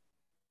next?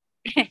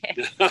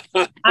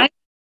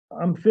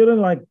 I'm feeling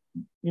like,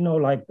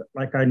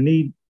 like I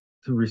need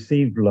to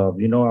receive love.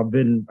 I've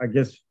been, I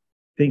guess,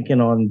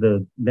 thinking on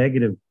the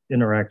negative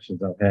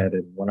interactions I've had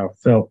and when I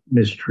felt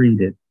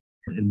mistreated.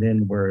 And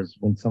then whereas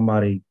when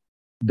somebody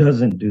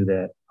doesn't do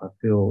that, I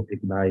feel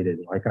ignited,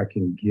 like I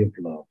can give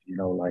love,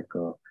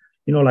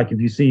 like if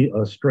you see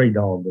a stray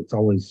dog that's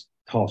always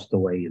tossed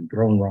away and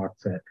thrown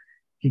rocks at,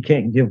 he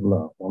can't give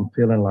love. I'm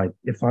feeling like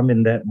if I'm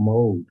in that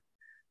mode,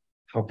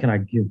 how can I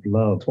give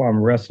love? That's why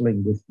I'm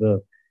wrestling with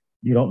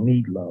you don't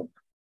need love.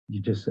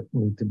 You just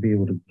need to be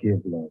able to give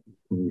love.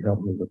 Can you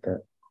help me with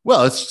that?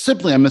 Well, it's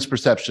simply a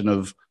misperception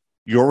of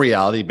your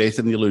reality based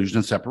on the illusion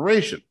of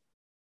separation.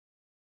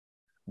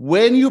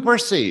 When you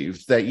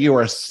perceive that you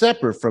are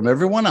separate from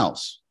everyone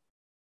else,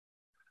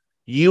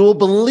 you will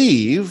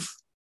believe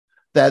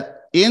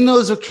that in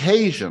those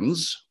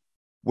occasions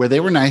where they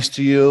were nice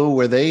to you,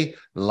 where they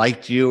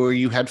liked you, or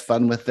you had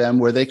fun with them,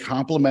 where they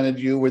complimented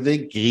you, where they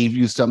gave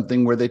you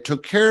something, where they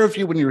took care of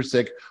you when you were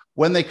sick,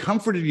 when they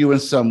comforted you in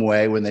some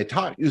way, when they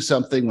taught you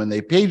something, when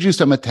they paid you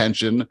some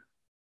attention,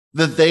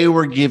 that they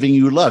were giving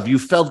you love. You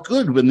felt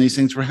good when these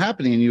things were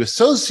happening, and you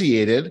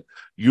associated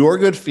your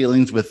good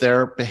feelings with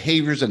their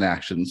behaviors and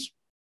actions.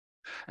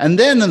 And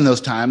then in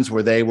those times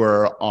where they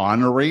were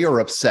ornery or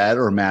upset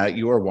or mad at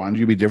you or wanted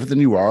you to be different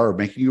than you are or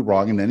making you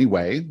wrong in any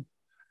way,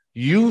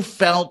 you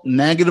felt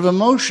negative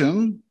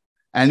emotion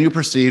and you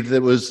perceived that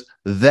it was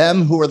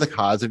them who were the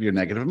cause of your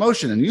negative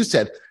emotion. And you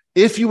said,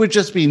 if you would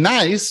just be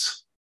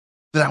nice,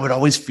 then I would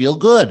always feel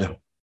good.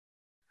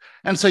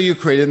 And so you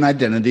created an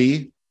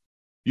identity,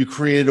 you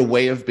created a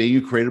way of being,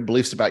 you created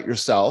beliefs about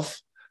yourself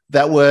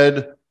that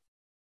would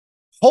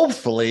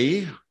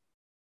hopefully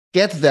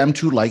get them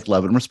to like,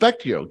 love, and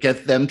respect you,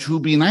 get them to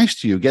be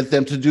nice to you, get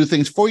them to do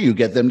things for you,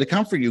 get them to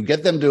comfort you,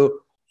 get them to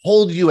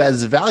hold you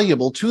as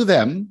valuable to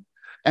them,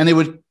 and it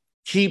would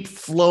keep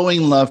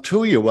flowing love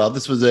to you. Well,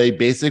 this was a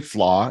basic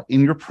flaw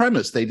in your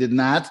premise. They did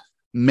not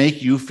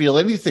make you feel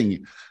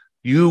anything.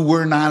 You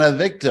were not a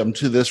victim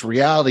to this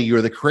reality.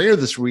 You're the creator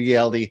of this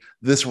reality.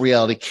 This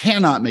reality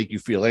cannot make you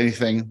feel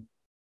anything.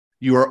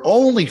 You are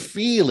only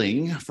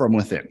feeling from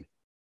within.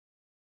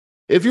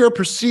 If you're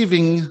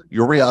perceiving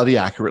your reality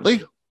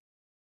accurately,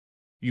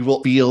 you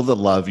will feel the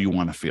love you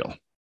want to feel.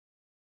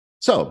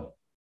 So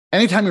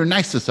anytime you're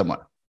nice to someone,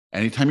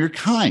 anytime you're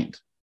kind,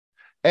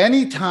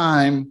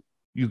 anytime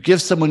you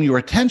give someone your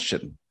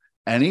attention,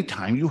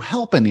 anytime you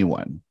help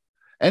anyone,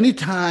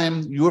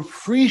 anytime you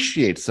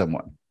appreciate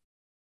someone,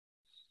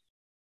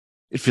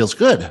 it feels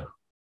good.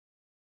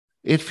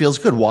 It feels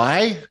good.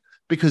 Why?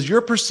 Because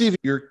you're perceiving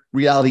your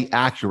reality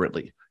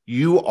accurately.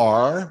 You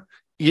are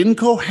in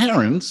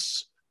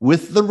coherence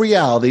with the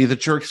reality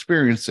that you're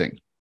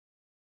experiencing.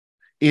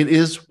 It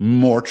is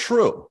more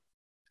true,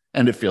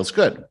 and it feels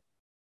good.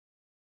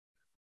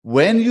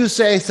 When you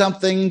say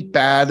something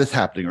bad is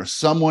happening, or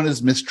someone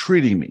is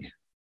mistreating me,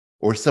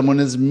 or someone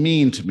is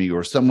mean to me,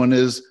 or someone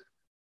is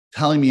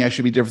telling me I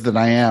should be different than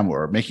I am,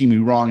 or making me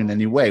wrong in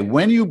any way,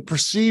 when you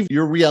perceive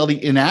your reality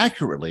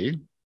inaccurately,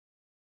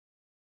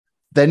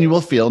 then you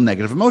will feel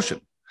negative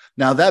emotion.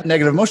 Now, that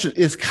negative emotion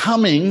is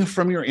coming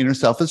from your inner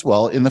self as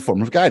well in the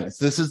form of guidance.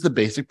 This is the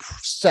basic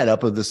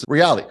setup of this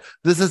reality.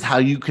 This is how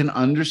you can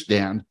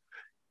understand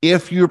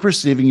if you're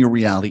perceiving your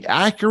reality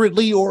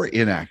accurately or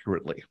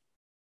inaccurately.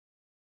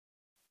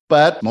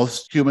 But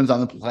most humans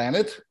on the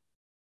planet,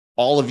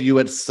 all of you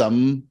at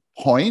some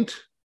point,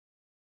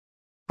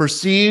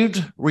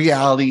 perceived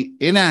reality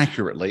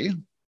inaccurately.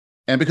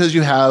 And because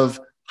you have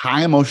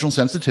high emotional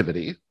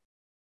sensitivity,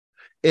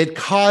 it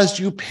caused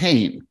you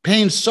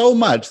pain so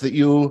much that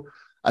you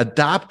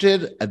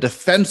adopted a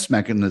defense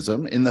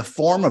mechanism in the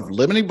form of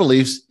limiting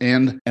beliefs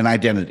and an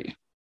identity.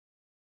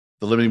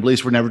 The limiting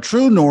beliefs were never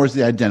true, nor is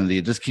the identity.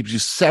 It just keeps you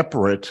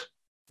separate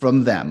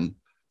from them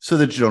so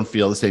that you don't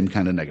feel the same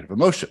kind of negative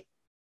emotion.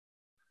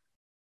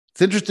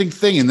 It's an interesting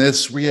thing in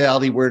this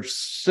reality where it's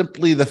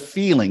simply the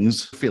feeling.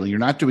 You're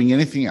not doing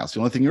anything else. The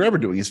only thing you're ever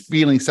doing is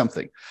feeling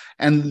something.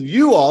 And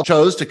you all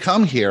chose to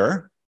come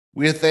here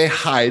with a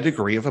high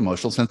degree of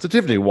emotional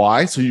sensitivity.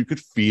 Why? So you could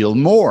feel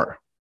more.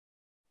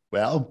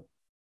 Well,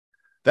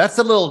 that's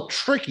a little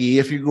tricky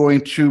if you're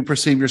going to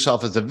perceive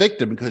yourself as a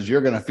victim, because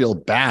you're going to feel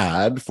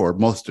bad for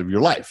most of your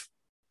life.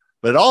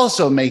 But it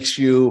also makes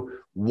you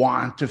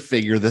want to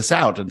figure this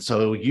out. And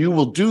so you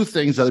will do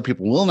things other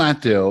people will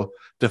not do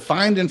to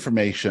find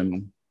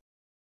information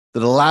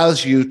that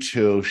allows you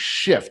to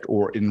shift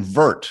or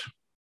invert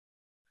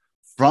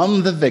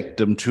from the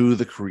victim to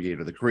the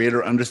creator. The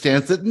creator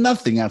understands that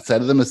nothing outside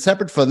of them is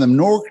separate from them,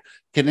 nor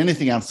can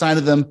anything outside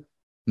of them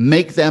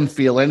make them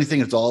feel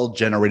anything. It's all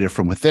generated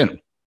from within.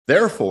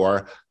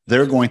 Therefore,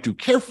 they're going to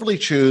carefully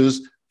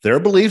choose their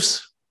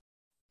beliefs,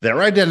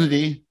 their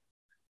identity,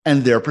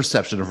 and their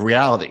perception of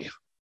reality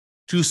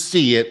to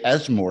see it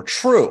as more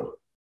true.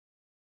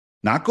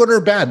 Not good or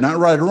bad, not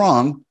right or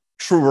wrong,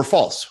 true or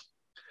false.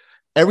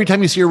 Every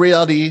time you see your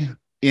reality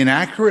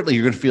inaccurately,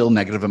 you're going to feel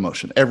negative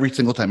emotion every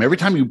single time. Every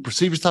time you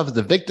perceive yourself as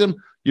a victim,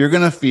 you're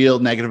going to feel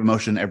negative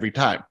emotion every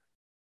time.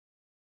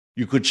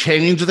 You could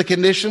change the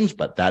conditions,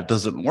 but that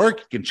doesn't work.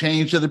 You can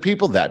change other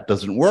people. That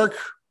doesn't work.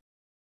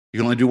 You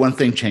can only do one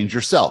thing: change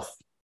yourself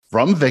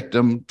from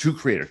victim to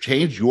creator.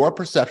 Change your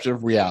perception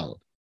of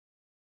reality.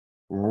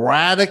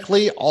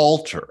 Radically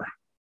alter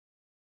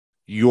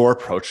your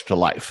approach to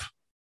life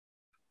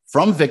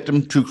from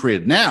victim to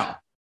creator. Now,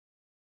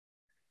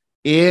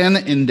 in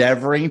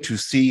endeavoring to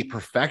see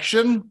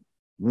perfection,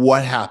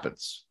 what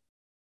happens?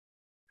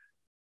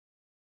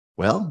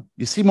 Well,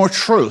 you see more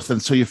truth,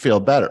 and so you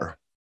feel better.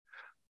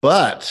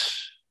 But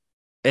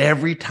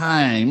Every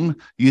time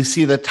you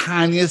see the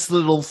tiniest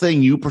little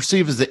thing you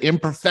perceive as an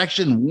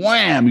imperfection,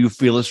 wham, you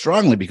feel it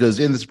strongly, because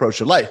in this approach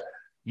to life,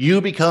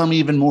 you become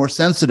even more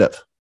sensitive.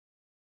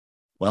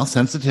 Well,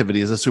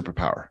 sensitivity is a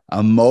superpower.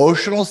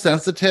 Emotional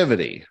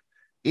sensitivity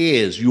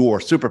is your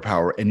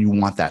superpower, and you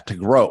want that to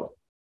grow.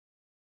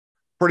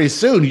 Pretty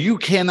soon, you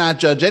cannot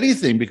judge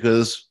anything,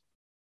 because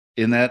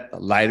in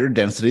that lighter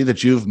density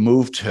that you've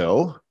moved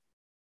to,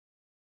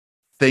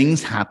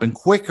 things happen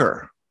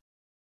quicker.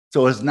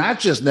 So it's not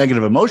just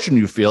negative emotion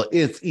you feel,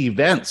 it's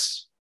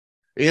events.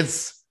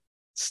 It's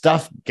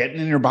stuff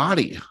getting in your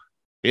body.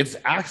 It's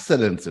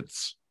accidents,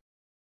 it's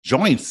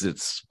joints,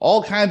 it's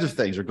all kinds of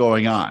things are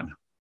going on.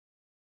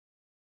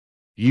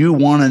 You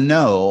want to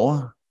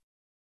know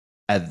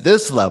at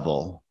this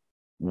level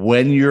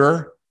when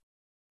you're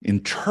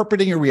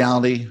interpreting your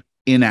reality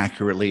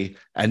inaccurately,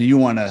 and you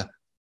want to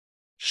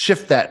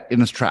shift that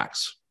in its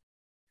tracks.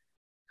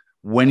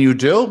 When you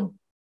do,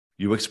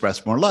 you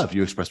express more love.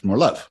 You express more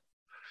love.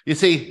 You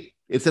see,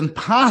 it's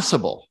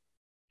impossible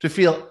to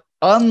feel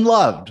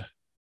unloved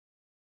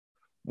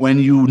when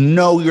you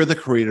know you're the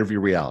creator of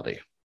your reality.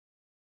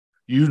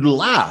 You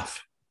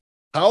laugh.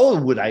 How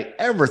would I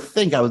ever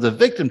think I was a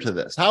victim to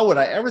this? How would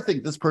I ever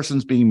think this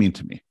person's being mean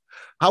to me?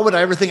 How would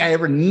I ever think I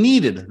ever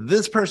needed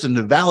this person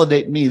to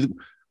validate me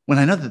when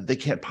I know that they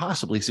can't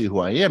possibly see who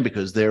I am,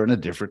 because they're in a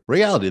different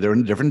reality. They're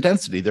in a different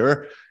density.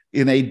 They're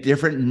in a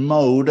different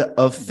mode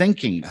of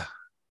thinking.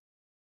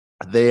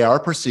 They are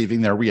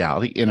perceiving their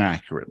reality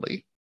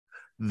inaccurately.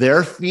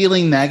 They're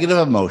feeling negative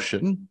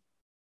emotion,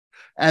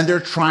 and they're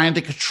trying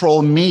to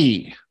control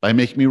me by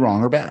making me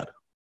wrong or bad.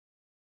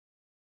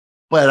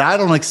 But I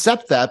don't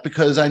accept that,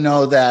 because I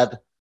know that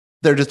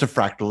they're just a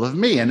fractal of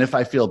me. And if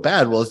I feel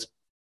bad, well, it's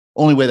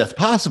only way that's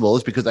possible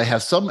is because I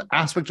have some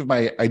aspect of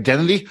my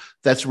identity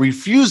that's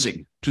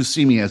refusing to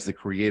see me as the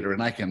creator,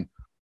 and I can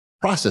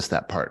process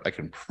that part. I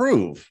can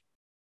prove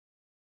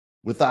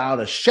without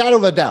a shadow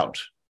of a doubt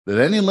that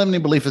any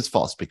limiting belief is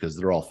false, because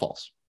they're all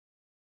false.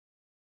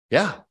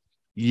 Yeah.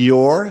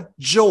 Your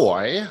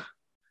joy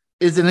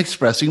is in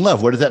expressing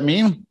love. What does that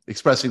mean?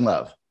 Expressing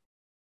love.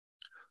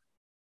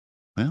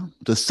 Well,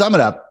 to sum it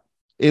up,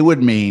 it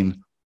would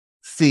mean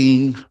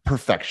seeing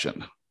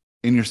perfection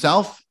in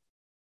yourself,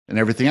 in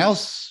everything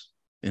else,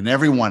 in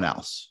everyone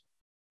else.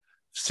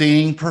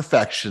 Seeing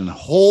perfection,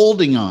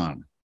 holding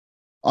on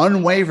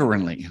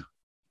unwaveringly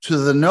to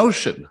the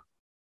notion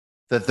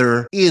that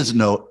there is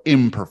no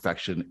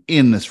imperfection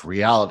in this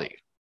reality.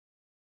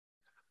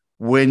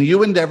 When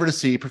you endeavor to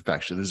see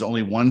perfection, there's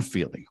only one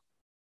feeling.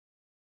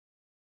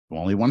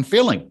 Only one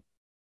feeling.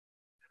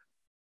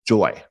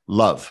 Joy,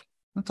 love.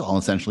 That's all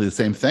essentially the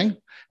same thing.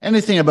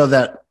 Anything above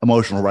that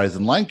emotional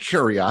horizon line,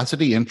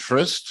 curiosity,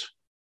 interest.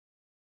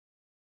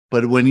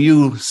 But when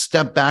you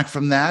step back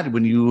from that,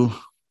 when you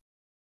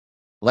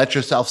let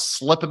yourself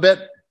slip a bit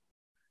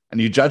and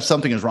you judge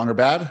something as wrong or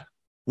bad,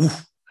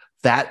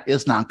 that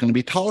is not going to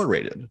be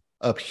tolerated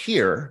up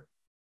here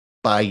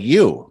by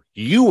you.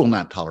 You will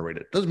not tolerate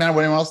it. Doesn't matter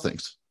what anyone else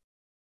thinks.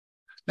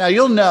 Now,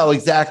 you'll know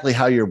exactly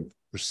how you're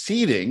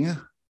proceeding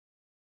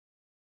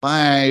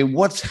by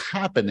what's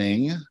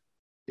happening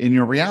in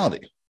your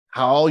reality,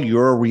 how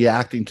you're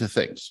reacting to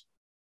things.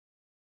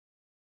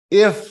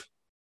 If,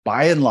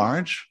 by and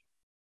large,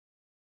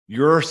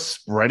 you're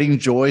spreading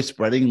joy,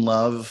 spreading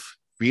love,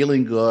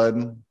 feeling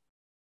good,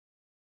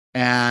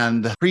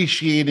 and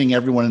appreciating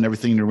everyone and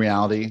everything in your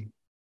reality,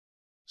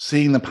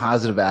 seeing the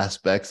positive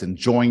aspects,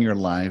 enjoying your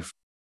life,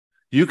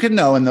 you can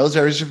know in those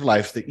areas of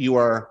life that you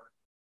are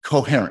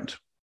coherent.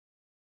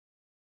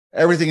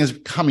 Everything is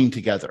coming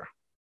together.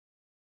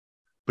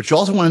 But you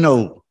also want to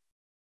know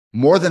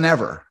more than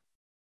ever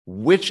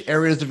which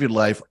areas of your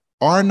life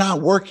are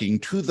not working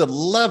to the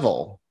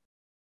level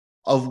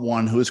of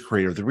one who is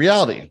creator of the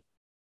reality.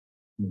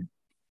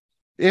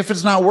 If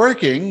it's not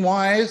working,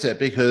 why is it?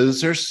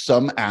 Because there's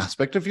some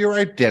aspect of your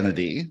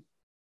identity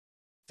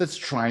that's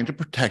trying to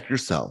protect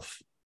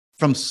yourself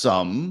from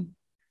some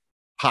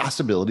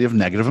possibility of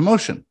negative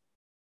emotion.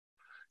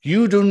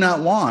 You do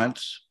not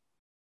want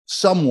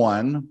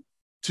someone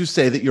to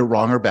say that you're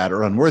wrong or bad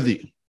or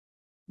unworthy,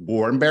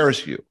 or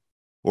embarrass you,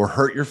 or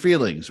hurt your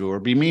feelings, or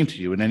be mean to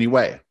you in any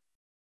way.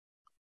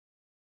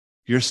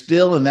 You're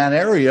still in that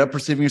area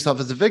perceiving yourself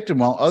as a victim,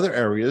 while other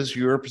areas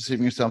you're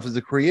perceiving yourself as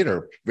a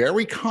creator.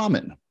 Very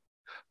common,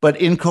 but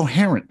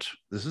incoherent.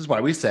 This is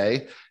why we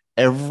say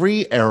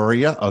every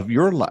area of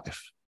your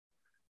life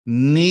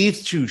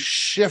needs to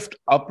shift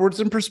upwards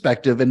in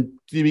perspective and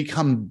to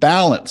become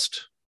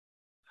balanced.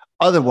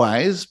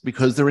 Otherwise,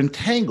 because they're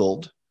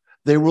entangled,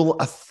 they will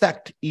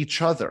affect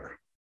each other.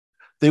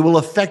 They will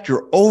affect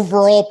your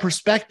overall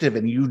perspective,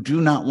 and you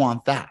do not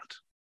want that.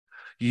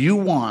 You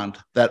want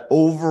that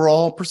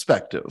overall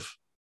perspective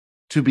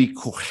to be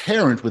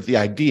coherent with the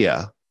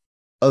idea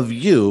of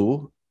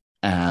you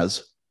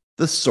as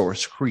the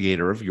source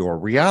creator of your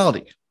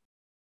reality.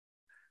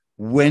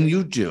 When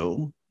you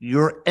do,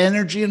 your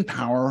energy and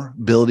power,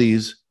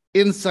 abilities,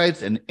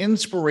 insights, and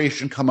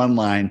inspiration come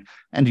online,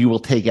 and you will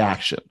take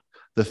action.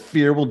 the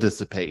fear will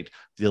dissipate,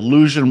 the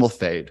illusion will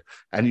fade,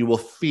 and you will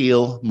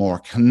feel more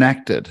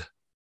connected.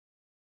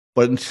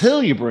 But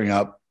until you bring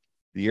up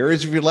the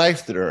areas of your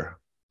life that are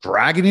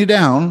dragging you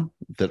down,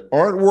 that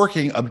aren't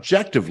working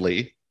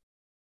objectively,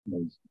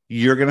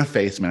 you're going to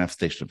face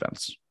manifestation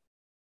events.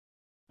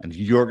 And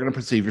you're going to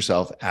perceive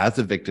yourself as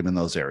a victim in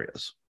those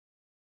areas.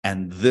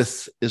 And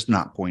this is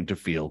not going to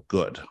feel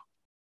good.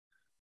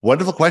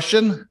 Wonderful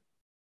question.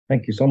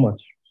 Thank you so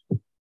much.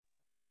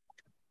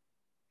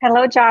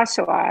 Hello,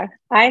 Joshua.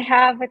 I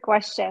have a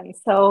question.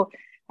 So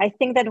I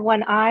think that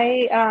when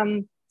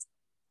I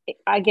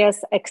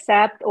guess,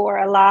 accept or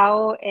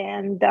allow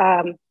and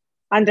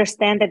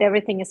understand that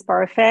everything is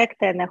perfect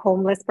and a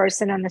homeless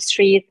person on the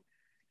street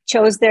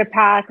chose their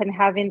path and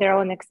having their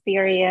own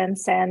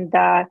experience, and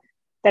that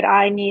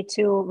I need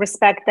to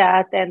respect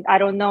that. And I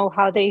don't know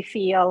how they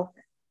feel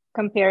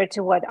compared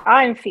to what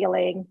I'm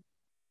feeling,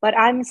 but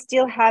I'm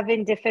still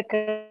having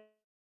difficulty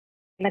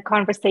in the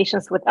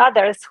conversations with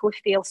others who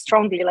feel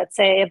strongly, let's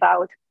say,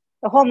 about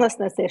the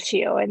homelessness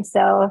issue. And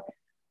so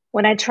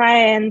when I try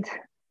and,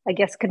 I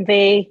guess,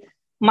 convey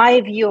my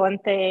view on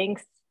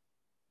things,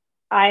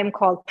 I'm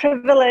called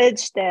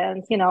privileged,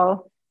 and,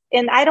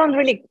 and I don't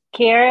really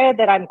care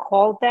that I'm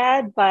called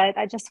that, but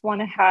I just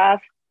want to have,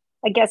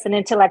 I guess, an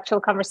intellectual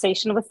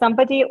conversation with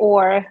somebody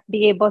or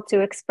be able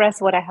to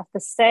express what I have to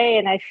say.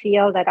 And I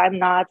feel that I'm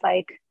not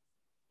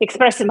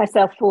expressing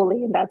myself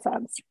fully in that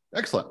sense.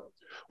 Excellent.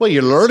 Well,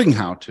 you're learning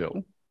how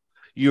to,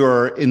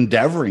 you're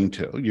endeavoring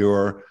to,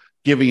 you're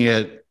giving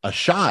it a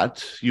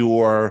shot,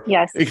 you're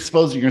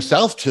exposing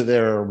yourself to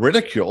their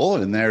ridicule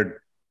and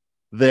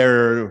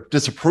their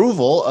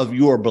disapproval of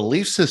your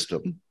belief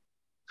system.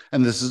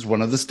 And this is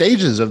one of the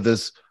stages of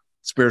this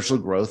spiritual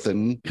growth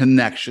and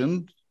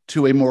connection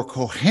to a more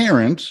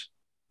coherent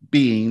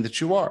being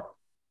that you are.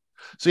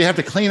 So you have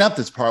to clean up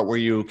this part where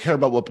you care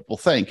about what people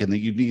think and that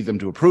you need them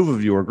to approve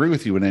of you or agree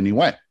with you in any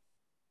way.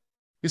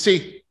 You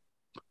see,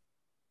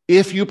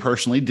 if you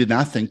personally did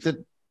not think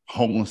that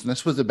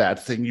homelessness was a bad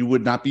thing, you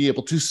would not be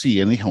able to see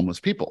any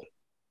homeless people.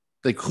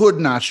 They could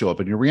not show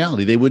up in your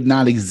reality. They would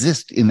not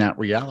exist in that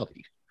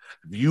reality.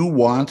 If you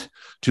want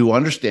to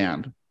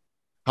understand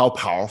how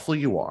powerful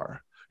you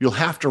are, you'll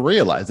have to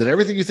realize that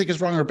everything you think is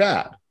wrong or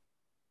bad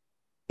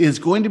is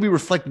going to be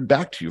reflected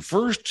back to you.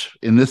 First,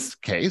 in this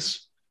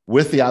case,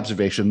 with the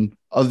observation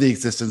of the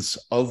existence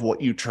of what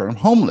you term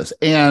homeless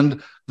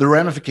and the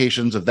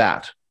ramifications of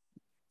that.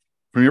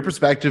 From your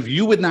perspective,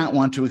 you would not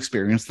want to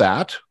experience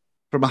that.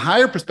 From a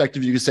higher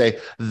perspective, you could say,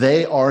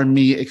 they are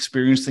me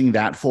experiencing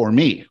that for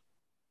me.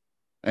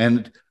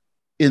 And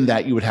in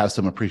that, you would have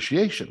some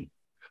appreciation.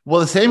 Well,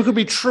 the same could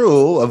be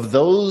true of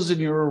those in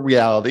your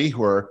reality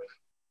who are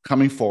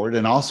coming forward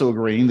and also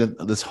agreeing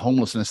that this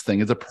homelessness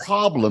thing is a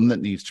problem that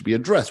needs to be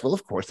addressed. Well,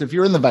 of course, if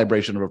you're in the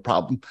vibration of a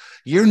problem,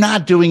 you're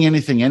not doing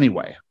anything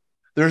anyway.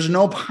 There's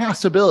no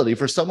possibility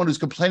for someone who's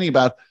complaining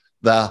about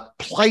the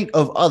plight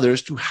of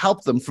others to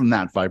help them from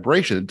that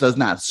vibration. It does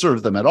not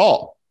serve them at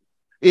all.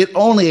 It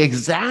only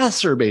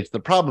exacerbates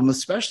the problem,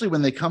 especially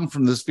when they come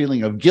from this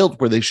feeling of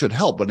guilt where they should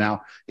help. But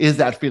now, is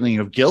that feeling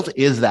of guilt,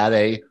 is that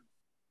a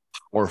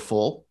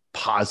powerful,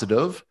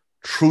 positive,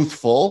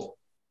 truthful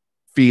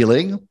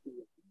feeling?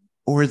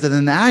 Or is it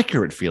an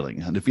accurate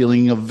feeling and a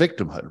feeling of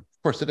victimhood?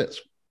 Of course it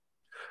is.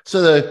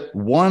 So the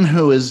one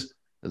who is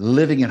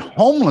living in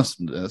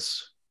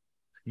homelessness,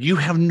 you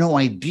have no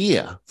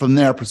idea from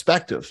their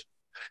perspective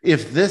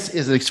if this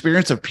is an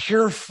experience of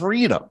pure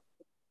freedom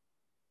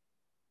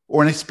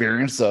or an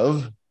experience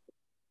of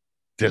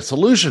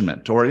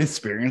disillusionment or an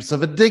experience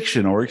of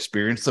addiction or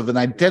experience of an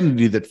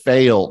identity that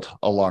failed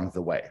along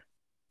the way.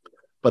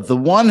 But the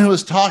one who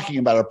is talking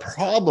about a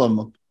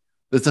problem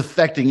that's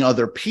affecting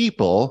other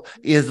people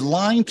is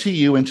lying to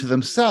you and to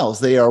themselves.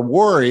 They are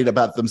worried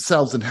about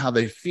themselves and how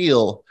they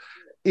feel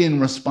in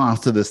response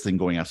to this thing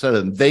going outside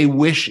of them. They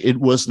wish it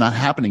was not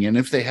happening. And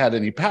if they had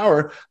any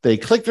power, they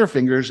click their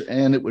fingers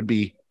and it would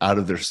be out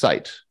of their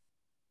sight.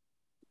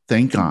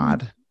 Thank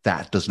God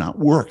that does not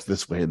work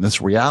this way in this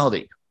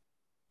reality.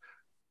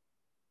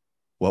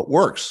 What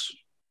works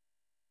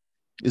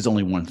is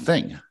only one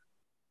thing: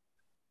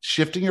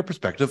 shifting your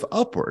perspective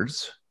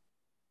upwards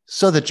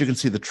so that you can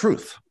see the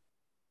truth.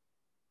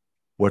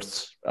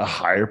 What's a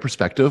higher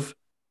perspective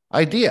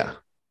idea?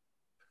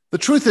 The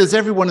truth is,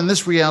 everyone in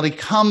this reality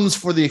comes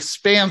for the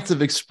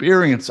expansive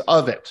experience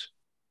of it.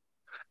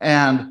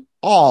 And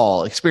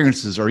all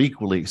experiences are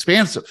equally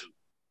expansive.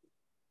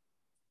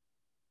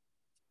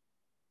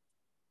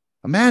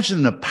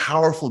 Imagine a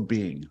powerful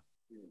being,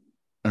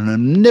 an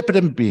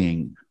omnipotent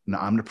being, an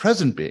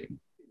omnipresent being,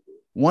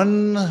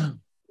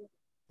 one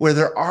where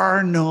there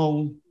are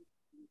no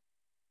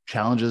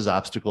challenges,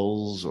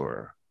 obstacles,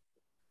 or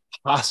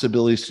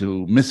possibilities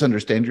to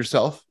misunderstand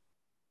yourself.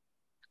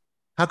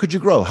 How could you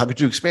grow? How could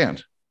you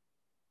expand?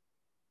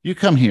 You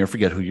come here,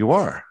 forget who you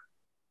are.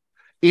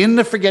 In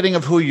the forgetting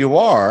of who you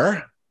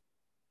are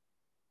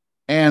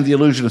and the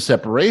illusion of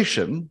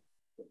separation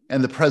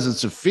and the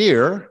presence of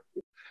fear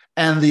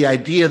and the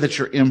idea that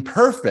you're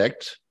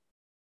imperfect,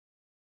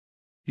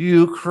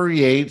 you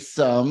create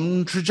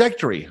some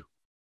trajectory.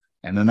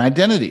 and an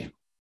identity.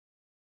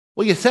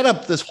 Well, you set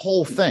up this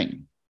whole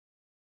thing.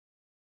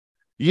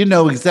 You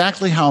know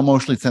exactly how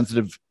emotionally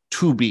sensitive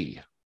to be,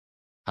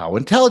 how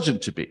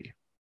intelligent to be,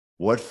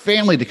 what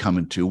family to come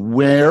into,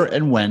 where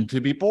and when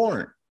to be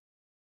born.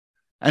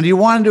 And you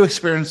wanted to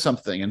experience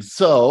something. And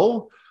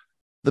so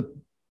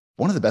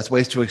one of the best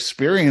ways to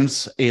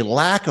experience a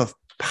lack of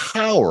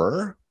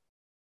power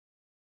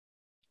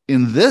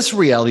in this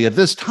reality at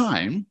this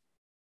time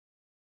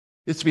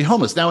is to be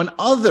homeless. Now, in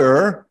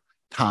other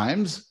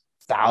times,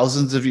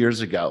 thousands of years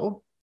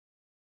ago,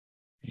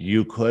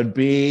 you could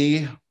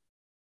be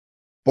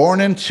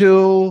born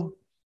into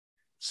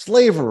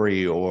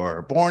slavery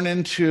or born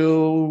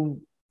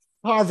into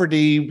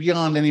poverty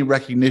beyond any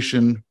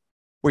recognition,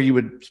 where you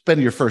would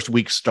spend your first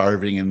week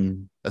starving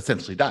and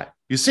essentially die.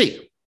 You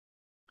see,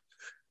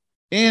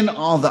 in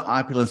all the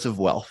opulence of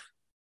wealth,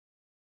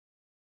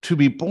 to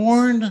be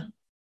born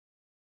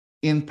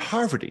in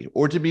poverty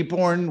or to be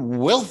born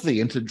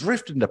wealthy and to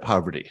drift into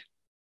poverty,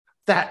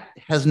 that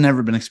has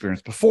never been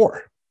experienced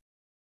before.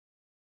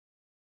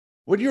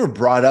 When you were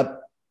brought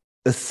up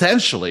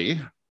essentially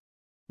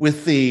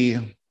with the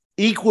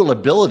equal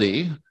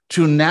ability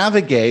to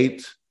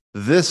navigate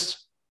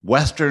this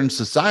Western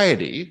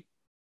society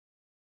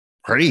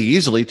pretty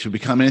easily to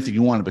become anything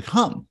you want to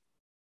become,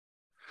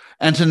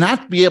 and to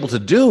not be able to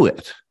do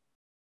it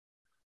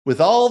with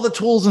all the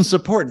tools and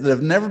support that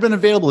have never been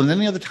available in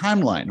any other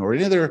timeline or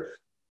any other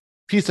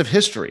piece of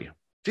history.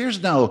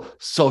 There's no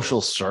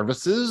social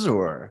services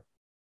or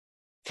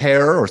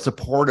care or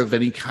support of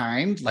any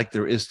kind like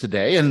there is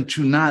today, and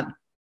to not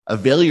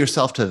avail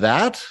yourself to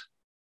that,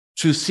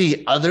 to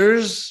see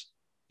others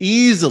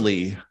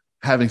easily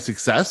having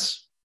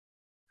success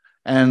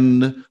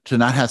and to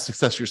not have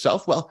success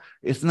yourself, well,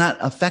 it's not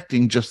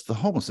affecting just the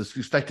homeless. It's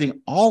affecting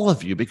all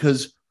of you,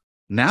 because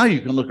now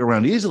you can look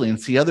around easily and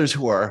see others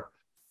who are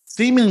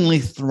seemingly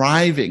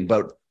thriving.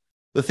 But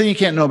the thing you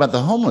can't know about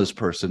the homeless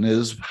person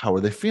is, how are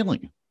they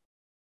feeling?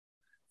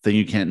 The thing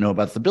you can't know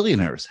about the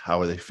billionaires,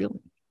 how are they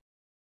feeling?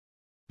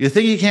 The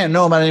thing you can't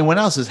know about anyone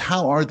else is,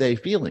 how are they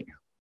feeling?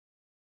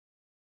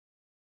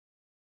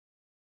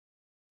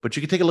 But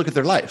you can take a look at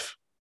their life.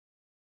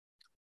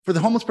 For the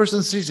homeless person,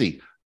 it's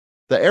easy.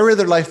 The area of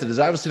their life that is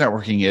obviously not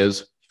working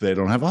is they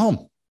don't have a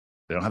home.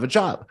 They don't have a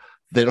job.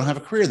 They don't have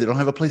a career. They don't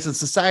have a place in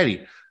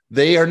society.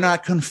 They are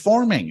not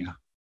conforming.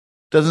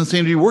 Doesn't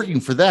seem to be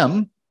working for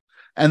them.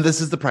 And this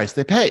is the price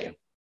they pay.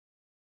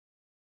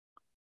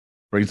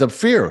 Brings up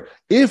fear.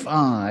 If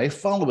I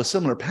follow a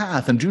similar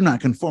path and do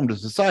not conform to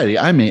society,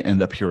 I may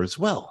end up here as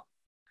well.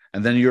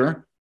 And then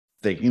you're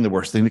thinking the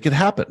worst thing that could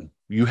happen.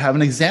 You have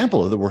an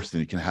example of the worst thing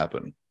that can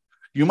happen.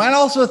 You might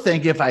also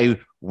think, if I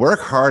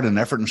work hard and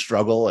effort and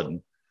struggle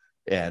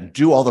and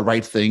do all the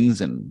right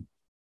things and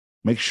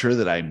make sure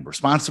that I'm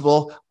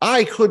responsible,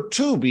 I could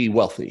too be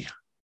wealthy.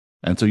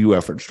 And so you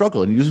effort and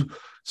struggle, and you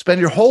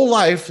spend your whole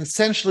life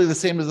essentially the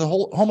same as the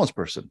whole homeless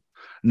person,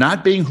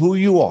 not being who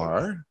you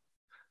are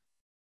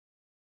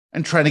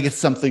and trying to get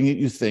something that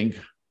you think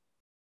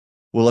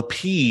will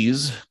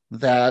appease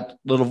that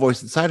little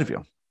voice inside of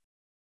you.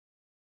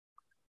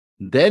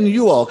 Then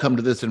you all come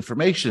to this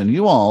information, and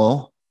you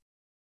all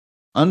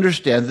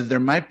understand that there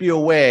might be a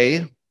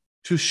way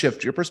to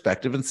shift your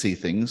perspective and see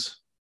things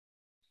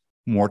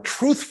more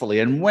truthfully.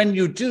 And when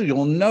you do,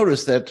 you'll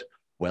notice that,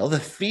 well, the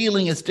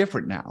feeling is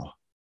different now.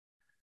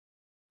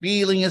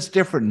 Feeling is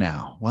different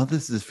now. Well,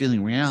 this is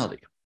feeling reality.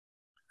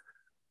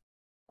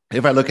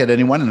 If I look at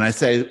anyone and I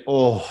say,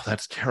 oh,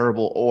 that's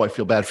terrible, oh, I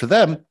feel bad for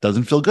them,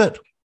 doesn't feel good.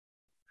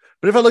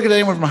 But if I look at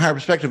anyone from a higher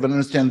perspective and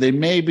understand they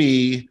may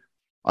be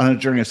on a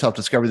journey of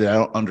self-discovery that I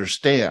don't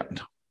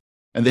understand,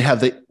 and they have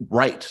the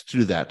right to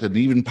do that, and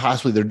even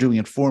possibly they're doing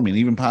it for me, and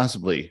even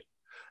possibly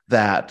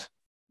that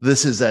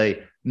this is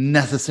a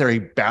necessary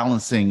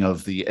balancing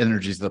of the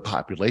energies of the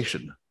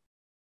population,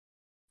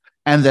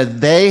 and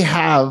that they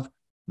have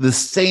the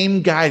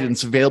same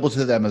guidance available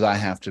to them as I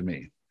have to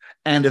me.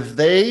 And if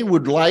they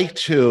would like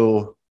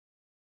to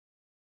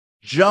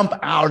jump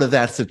out of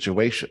that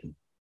situation,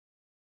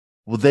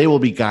 well, they will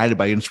be guided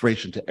by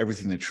inspiration to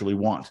everything they truly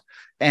want.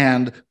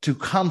 And to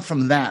come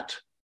from that,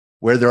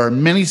 where there are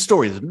many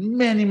stories,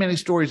 many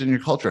stories in your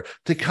culture,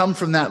 to come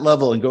from that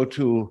level and go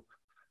to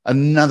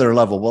another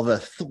level, well, the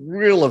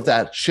thrill of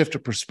that shift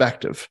of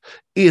perspective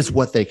is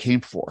what they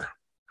came for.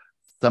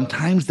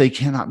 Sometimes they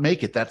cannot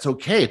make it. That's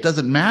okay. It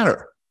doesn't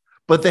matter.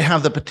 But they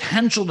have the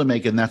potential to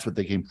make it, and that's what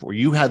they came for.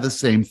 You had the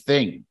same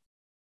thing.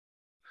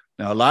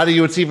 Now, a lot of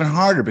you, it's even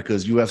harder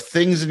because you have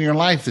things in your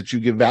life that you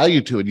give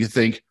value to, and you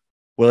think,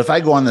 well, if I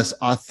go on this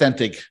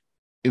authentic,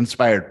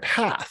 inspired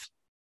path,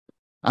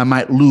 I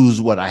might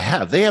lose what I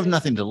have. They have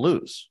nothing to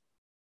lose.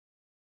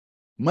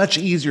 Much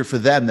easier for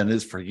them than it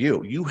is for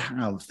you. You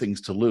have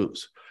things to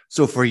lose.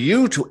 So for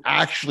you to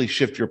actually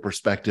shift your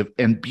perspective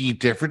and be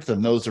different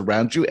than those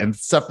around you and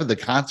suffer the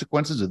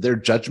consequences of their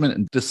judgment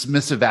and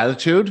dismissive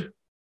attitude,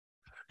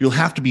 you'll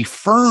have to be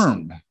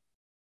firm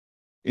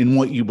in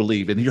what you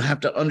believe, and you'll have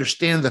to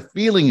understand the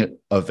feeling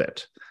of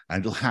it,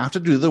 and you'll have to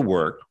do the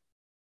work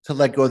to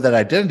let go of that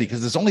identity,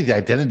 because it's only the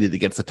identity that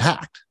gets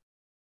attacked.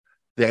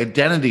 the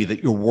identity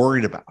that you're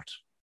worried about.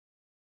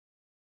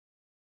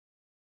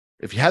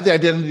 If you had the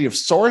identity of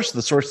source,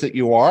 the source that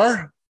you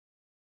are,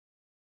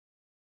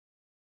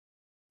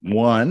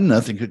 one,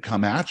 nothing could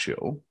come at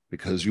you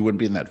because you wouldn't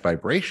be in that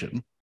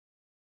vibration.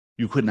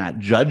 You could not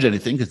judge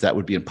anything because that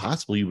would be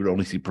impossible. You would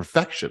only see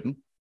perfection.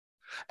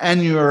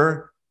 And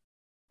your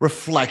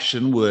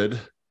reflection would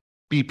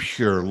be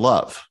pure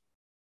love.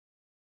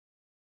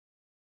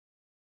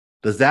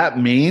 Does that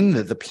mean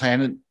that the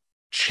planet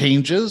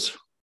changes?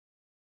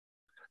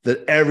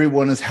 That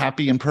everyone is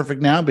happy and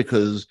perfect now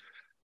because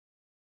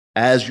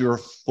as you're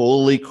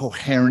fully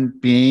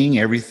coherent being,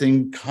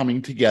 everything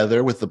coming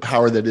together with the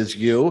power that is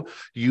you,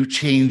 you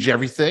change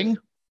everything?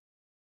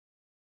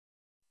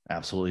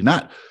 Absolutely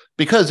not.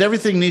 Because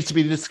everything needs to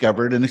be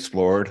discovered and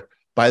explored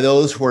by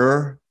those who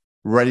are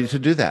ready to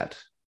do that.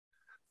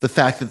 The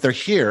fact that they're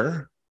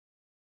here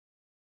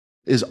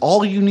is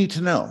all you need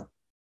to know.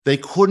 They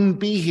couldn't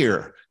be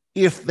here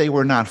if they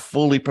were not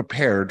fully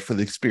prepared for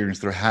the experience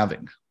they're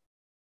having.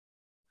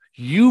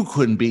 You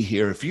couldn't be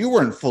here if you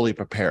weren't fully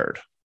prepared.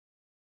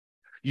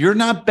 You're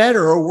not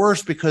better or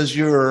worse because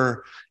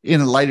you're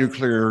in a lighter,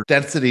 clearer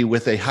density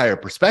with a higher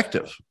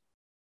perspective.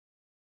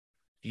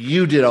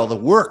 You did all the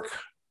work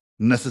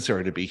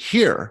necessary to be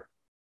here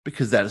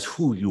because that is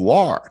who you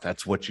are.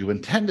 That's what you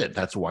intended.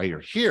 That's why you're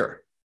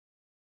here.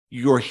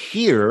 You're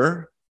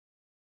here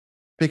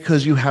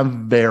because you have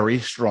very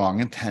strong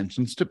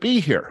intentions to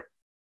be here.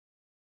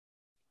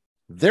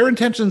 Their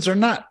intentions are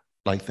not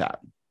like that.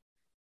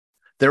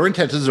 Their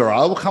intentions are, I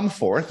will come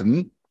forth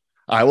and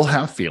I will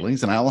have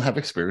feelings and I will have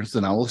experience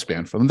and I will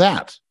expand from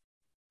that.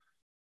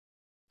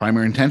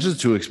 Primary intention is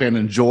to expand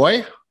in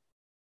joy,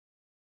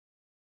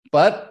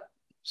 but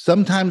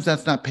sometimes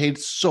that's not paid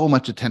so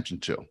much attention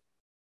to.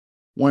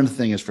 One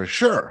thing is for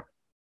sure,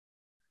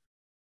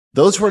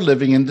 those who are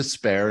living in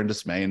despair and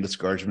dismay and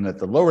discouragement at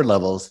the lower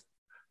levels,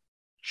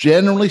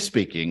 generally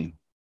speaking,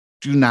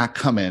 do not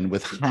come in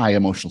with high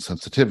emotional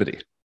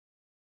sensitivity.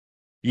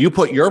 You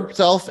put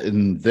yourself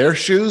in their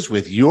shoes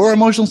with your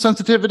emotional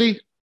sensitivity,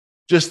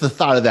 just the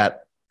thought of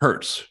that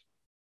hurts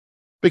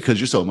because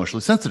you're so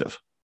emotionally sensitive.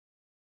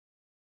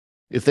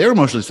 If they're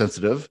emotionally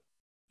sensitive,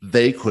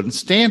 they couldn't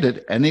stand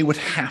it and they would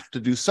have to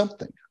do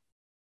something.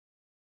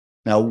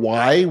 Now,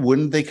 why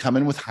wouldn't they come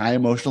in with high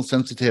emotional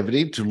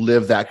sensitivity to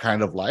live that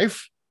kind of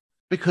life?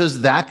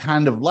 Because that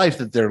kind of life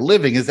that they're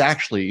living is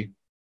actually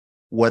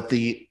what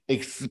the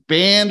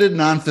expanded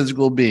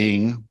non-physical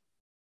being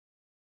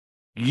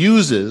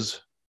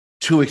uses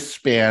to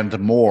expand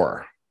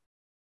more.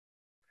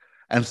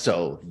 And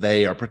so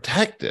they are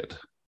protected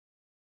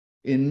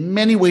in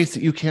many ways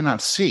that you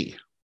cannot see.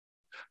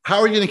 How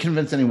are you going to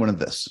convince anyone of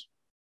this?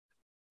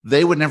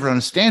 They would never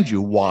understand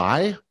you.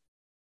 Why?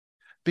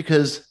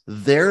 Because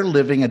they're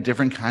living a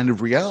different kind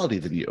of reality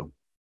than you.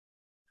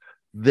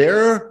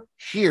 They're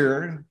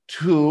here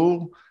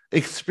to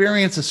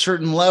experience a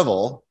certain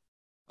level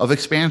of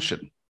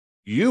expansion.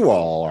 You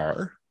all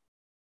are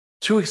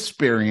to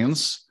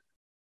experience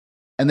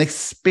an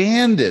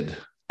expanded,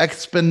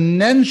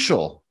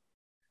 exponential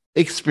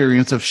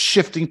experience of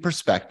shifting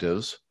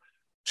perspectives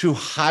to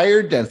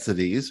higher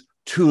densities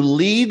to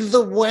lead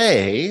the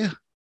way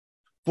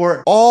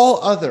for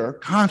all other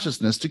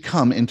consciousness to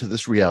come into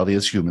this reality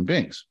as human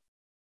beings.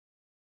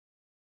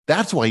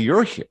 That's why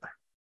you're here.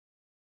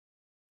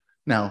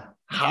 Now,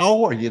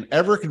 how are you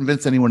ever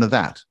convince anyone of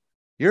that?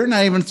 You're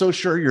not even so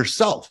sure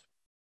yourself.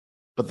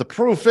 But the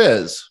proof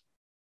is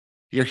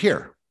you're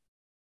here.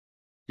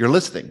 You're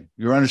listening.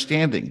 You're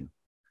understanding.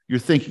 You're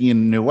thinking in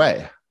a new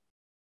way.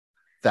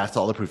 That's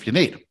all the proof you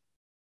need.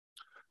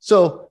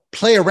 So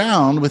play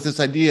around with this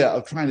idea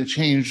of trying to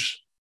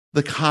change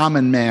the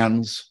common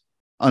man's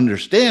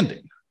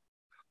understanding,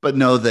 but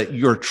know that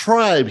your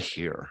tribe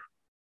here,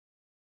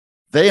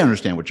 they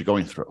understand what you're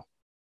going through.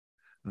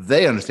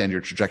 They understand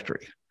your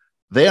trajectory.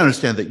 They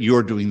understand that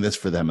you're doing this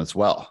for them as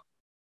well.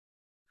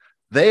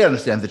 They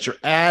understand that you're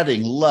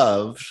adding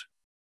love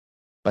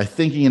by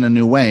thinking in a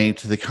new way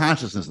to the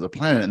consciousness of the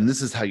planet, and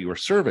this is how you are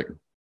serving.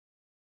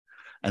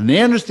 And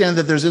they understand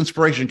that there's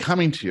inspiration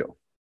coming to you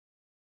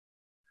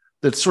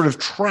that's sort of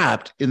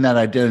trapped in that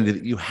identity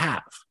that you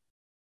have.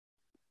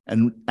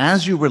 And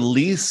as you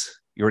release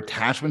your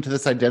attachment to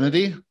this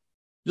identity,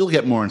 you'll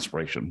get more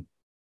inspiration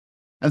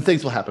and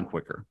things will happen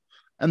quicker.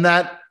 And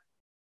that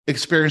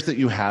experience that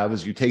you have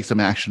as you take some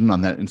action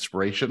on that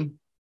inspiration,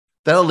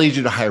 that'll lead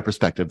you to higher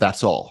perspective.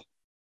 That's all.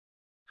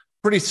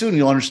 Pretty soon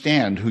you'll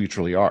understand who you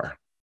truly are.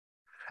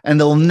 And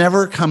it'll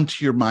never come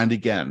to your mind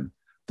again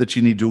that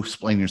you need to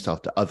explain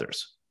yourself to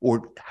others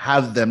or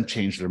have them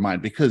change their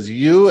mind, because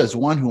you, as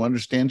one who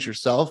understands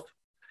yourself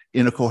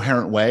in a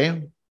coherent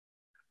way,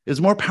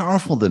 is more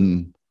powerful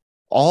than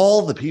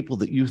all the people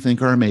that you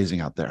think are amazing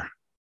out there.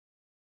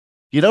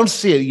 You don't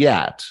see it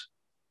yet,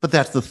 but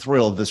that's the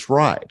thrill of this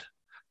ride.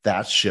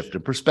 That's shift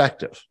in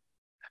perspective.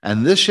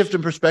 And this shift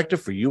in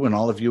perspective for you and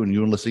all of you and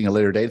you listening at a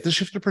later date, this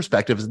shift in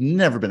perspective has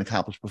never been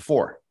accomplished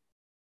before.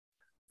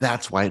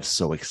 That's why it's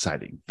so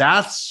exciting.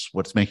 That's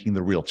what's making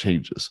the real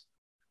changes.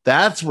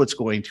 That's what's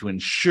going to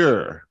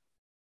ensure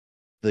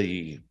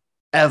the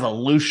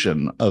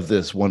evolution of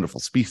this wonderful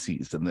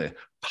species and the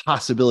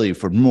possibility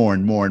for more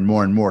and more and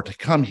more and more to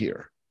come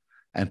here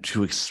and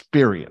to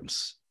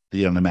experience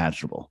the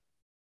unimaginable.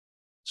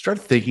 Start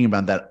thinking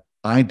about that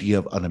idea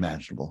of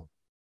unimaginable.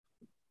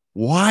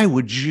 Why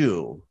would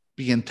you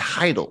be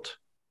entitled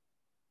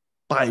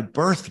by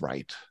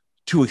birthright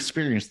to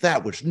experience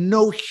that which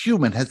no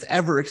human has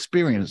ever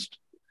experienced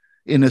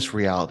in this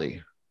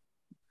reality?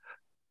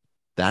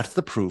 That's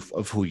the proof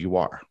of who you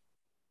are.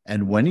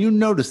 And when you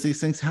notice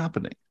these things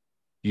happening,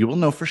 you will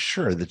know for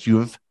sure that you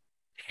have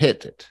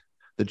hit it,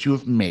 that you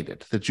have made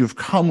it, that you have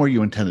come where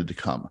you intended to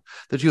come,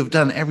 that you have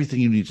done everything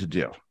you need to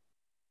do.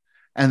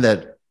 And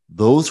that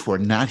those who are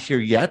not here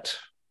yet,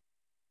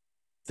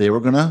 they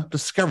were going to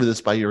discover this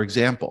by your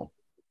example.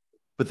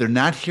 But they're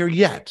not here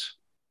yet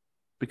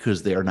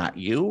because they are not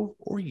you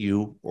or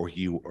you or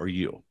you or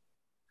you.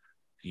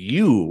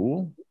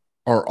 You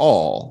are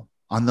all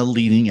on the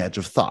leading edge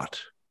of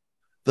thought,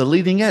 the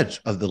leading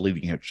edge of the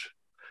leading edge.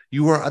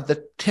 You are at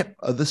the tip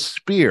of the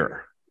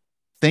spear,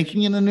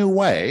 thinking in a new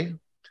way,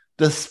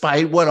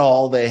 despite what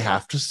all they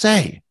have to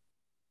say.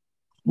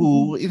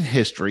 Who in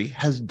history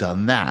has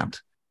done that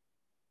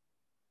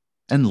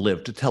and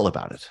lived to tell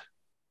about it?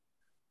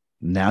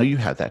 Now you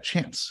have that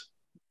chance.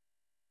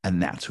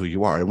 And that's who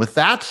you are. And with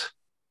that,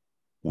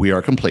 we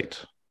are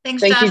complete.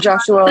 Thank you,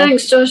 Joshua.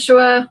 Thanks,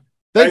 Joshua.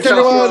 Thanks,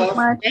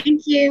 everyone.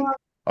 Thank you.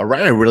 All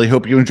right. I really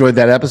hope you enjoyed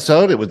that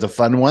episode. It was a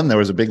fun one. There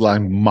was a big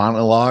long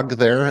monologue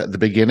there at the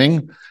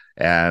beginning.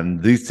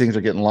 And these things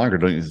are getting longer,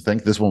 don't you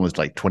think? This one was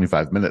like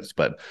 25 minutes,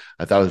 but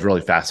I thought it was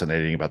really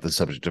fascinating about the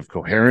subject of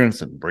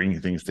coherence and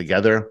bringing things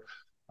together.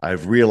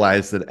 I've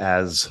realized that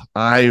as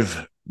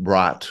I've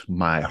brought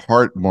my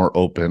heart more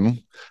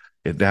open,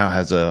 it now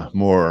has a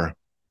more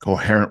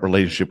coherent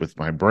relationship with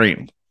my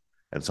brain.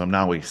 And so I'm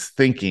now always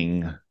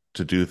thinking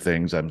to do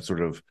things. I'm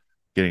sort of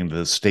getting to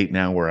the state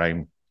now where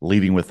I'm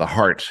leading with the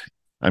heart.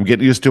 I'm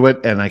getting used to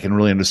it, and I can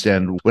really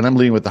understand when I'm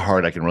leading with the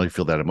heart, I can really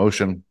feel that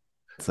emotion.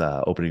 It's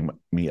opening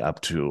me up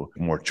to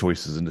more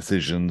choices and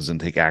decisions and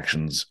take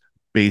actions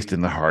based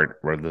in the heart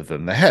rather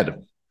than the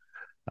head.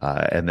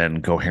 And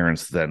then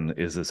coherence then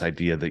is this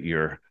idea that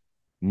you're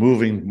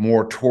moving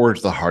more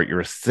towards the heart.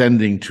 You're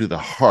ascending to the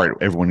heart.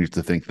 Everyone used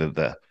to think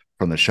that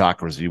from the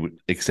chakras, you would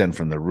extend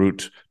from the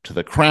root to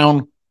the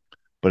crown.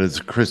 But as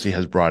Christy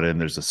has brought in,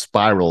 there's a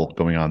spiral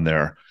going on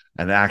there.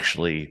 And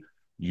actually,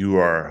 you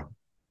are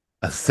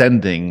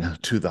ascending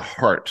to the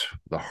heart.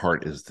 The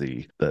heart is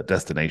the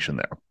destination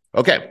there.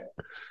 Okay.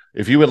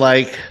 If you would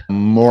like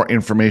more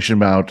information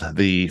about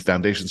the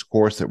Foundations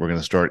course that we're going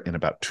to start in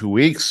about 2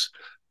 weeks,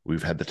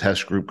 we've had the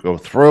test group go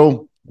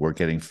through. We're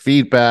getting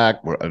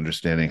feedback. We're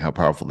understanding how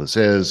powerful this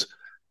is.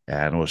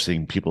 And we're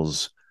seeing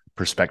people's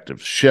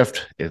perspectives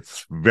shift.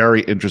 It's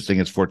very interesting.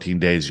 It's 14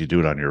 days. You do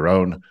it on your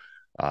own.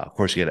 Of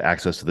course, you get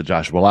access to the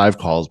Joshua Live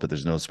calls, but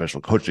there's no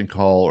special coaching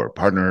call or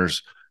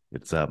partners.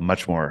 It's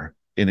much more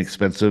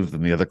inexpensive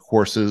than the other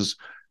courses.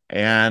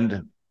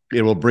 And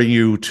it will bring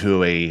you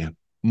to a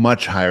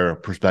much higher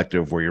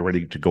perspective where you're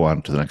ready to go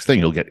on to the next thing.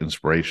 You'll get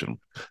inspiration.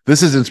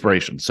 This is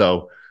inspiration.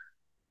 So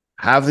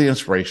have the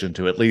inspiration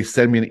to at least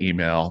send me an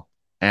email,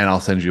 and I'll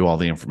send you all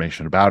the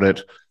information about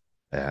it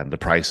and the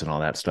price and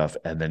all that stuff.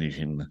 And then you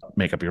can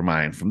make up your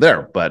mind from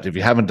there. But if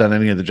you haven't done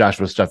any of the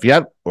Joshua stuff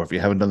yet, or if you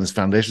haven't done this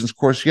Foundations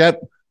course yet,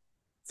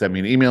 send me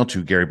an email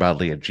to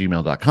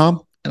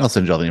garybodley@gmail.com, and I'll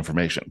send you all the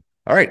information.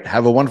 All right.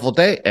 Have a wonderful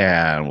day,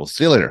 and we'll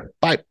see you later.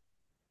 Bye.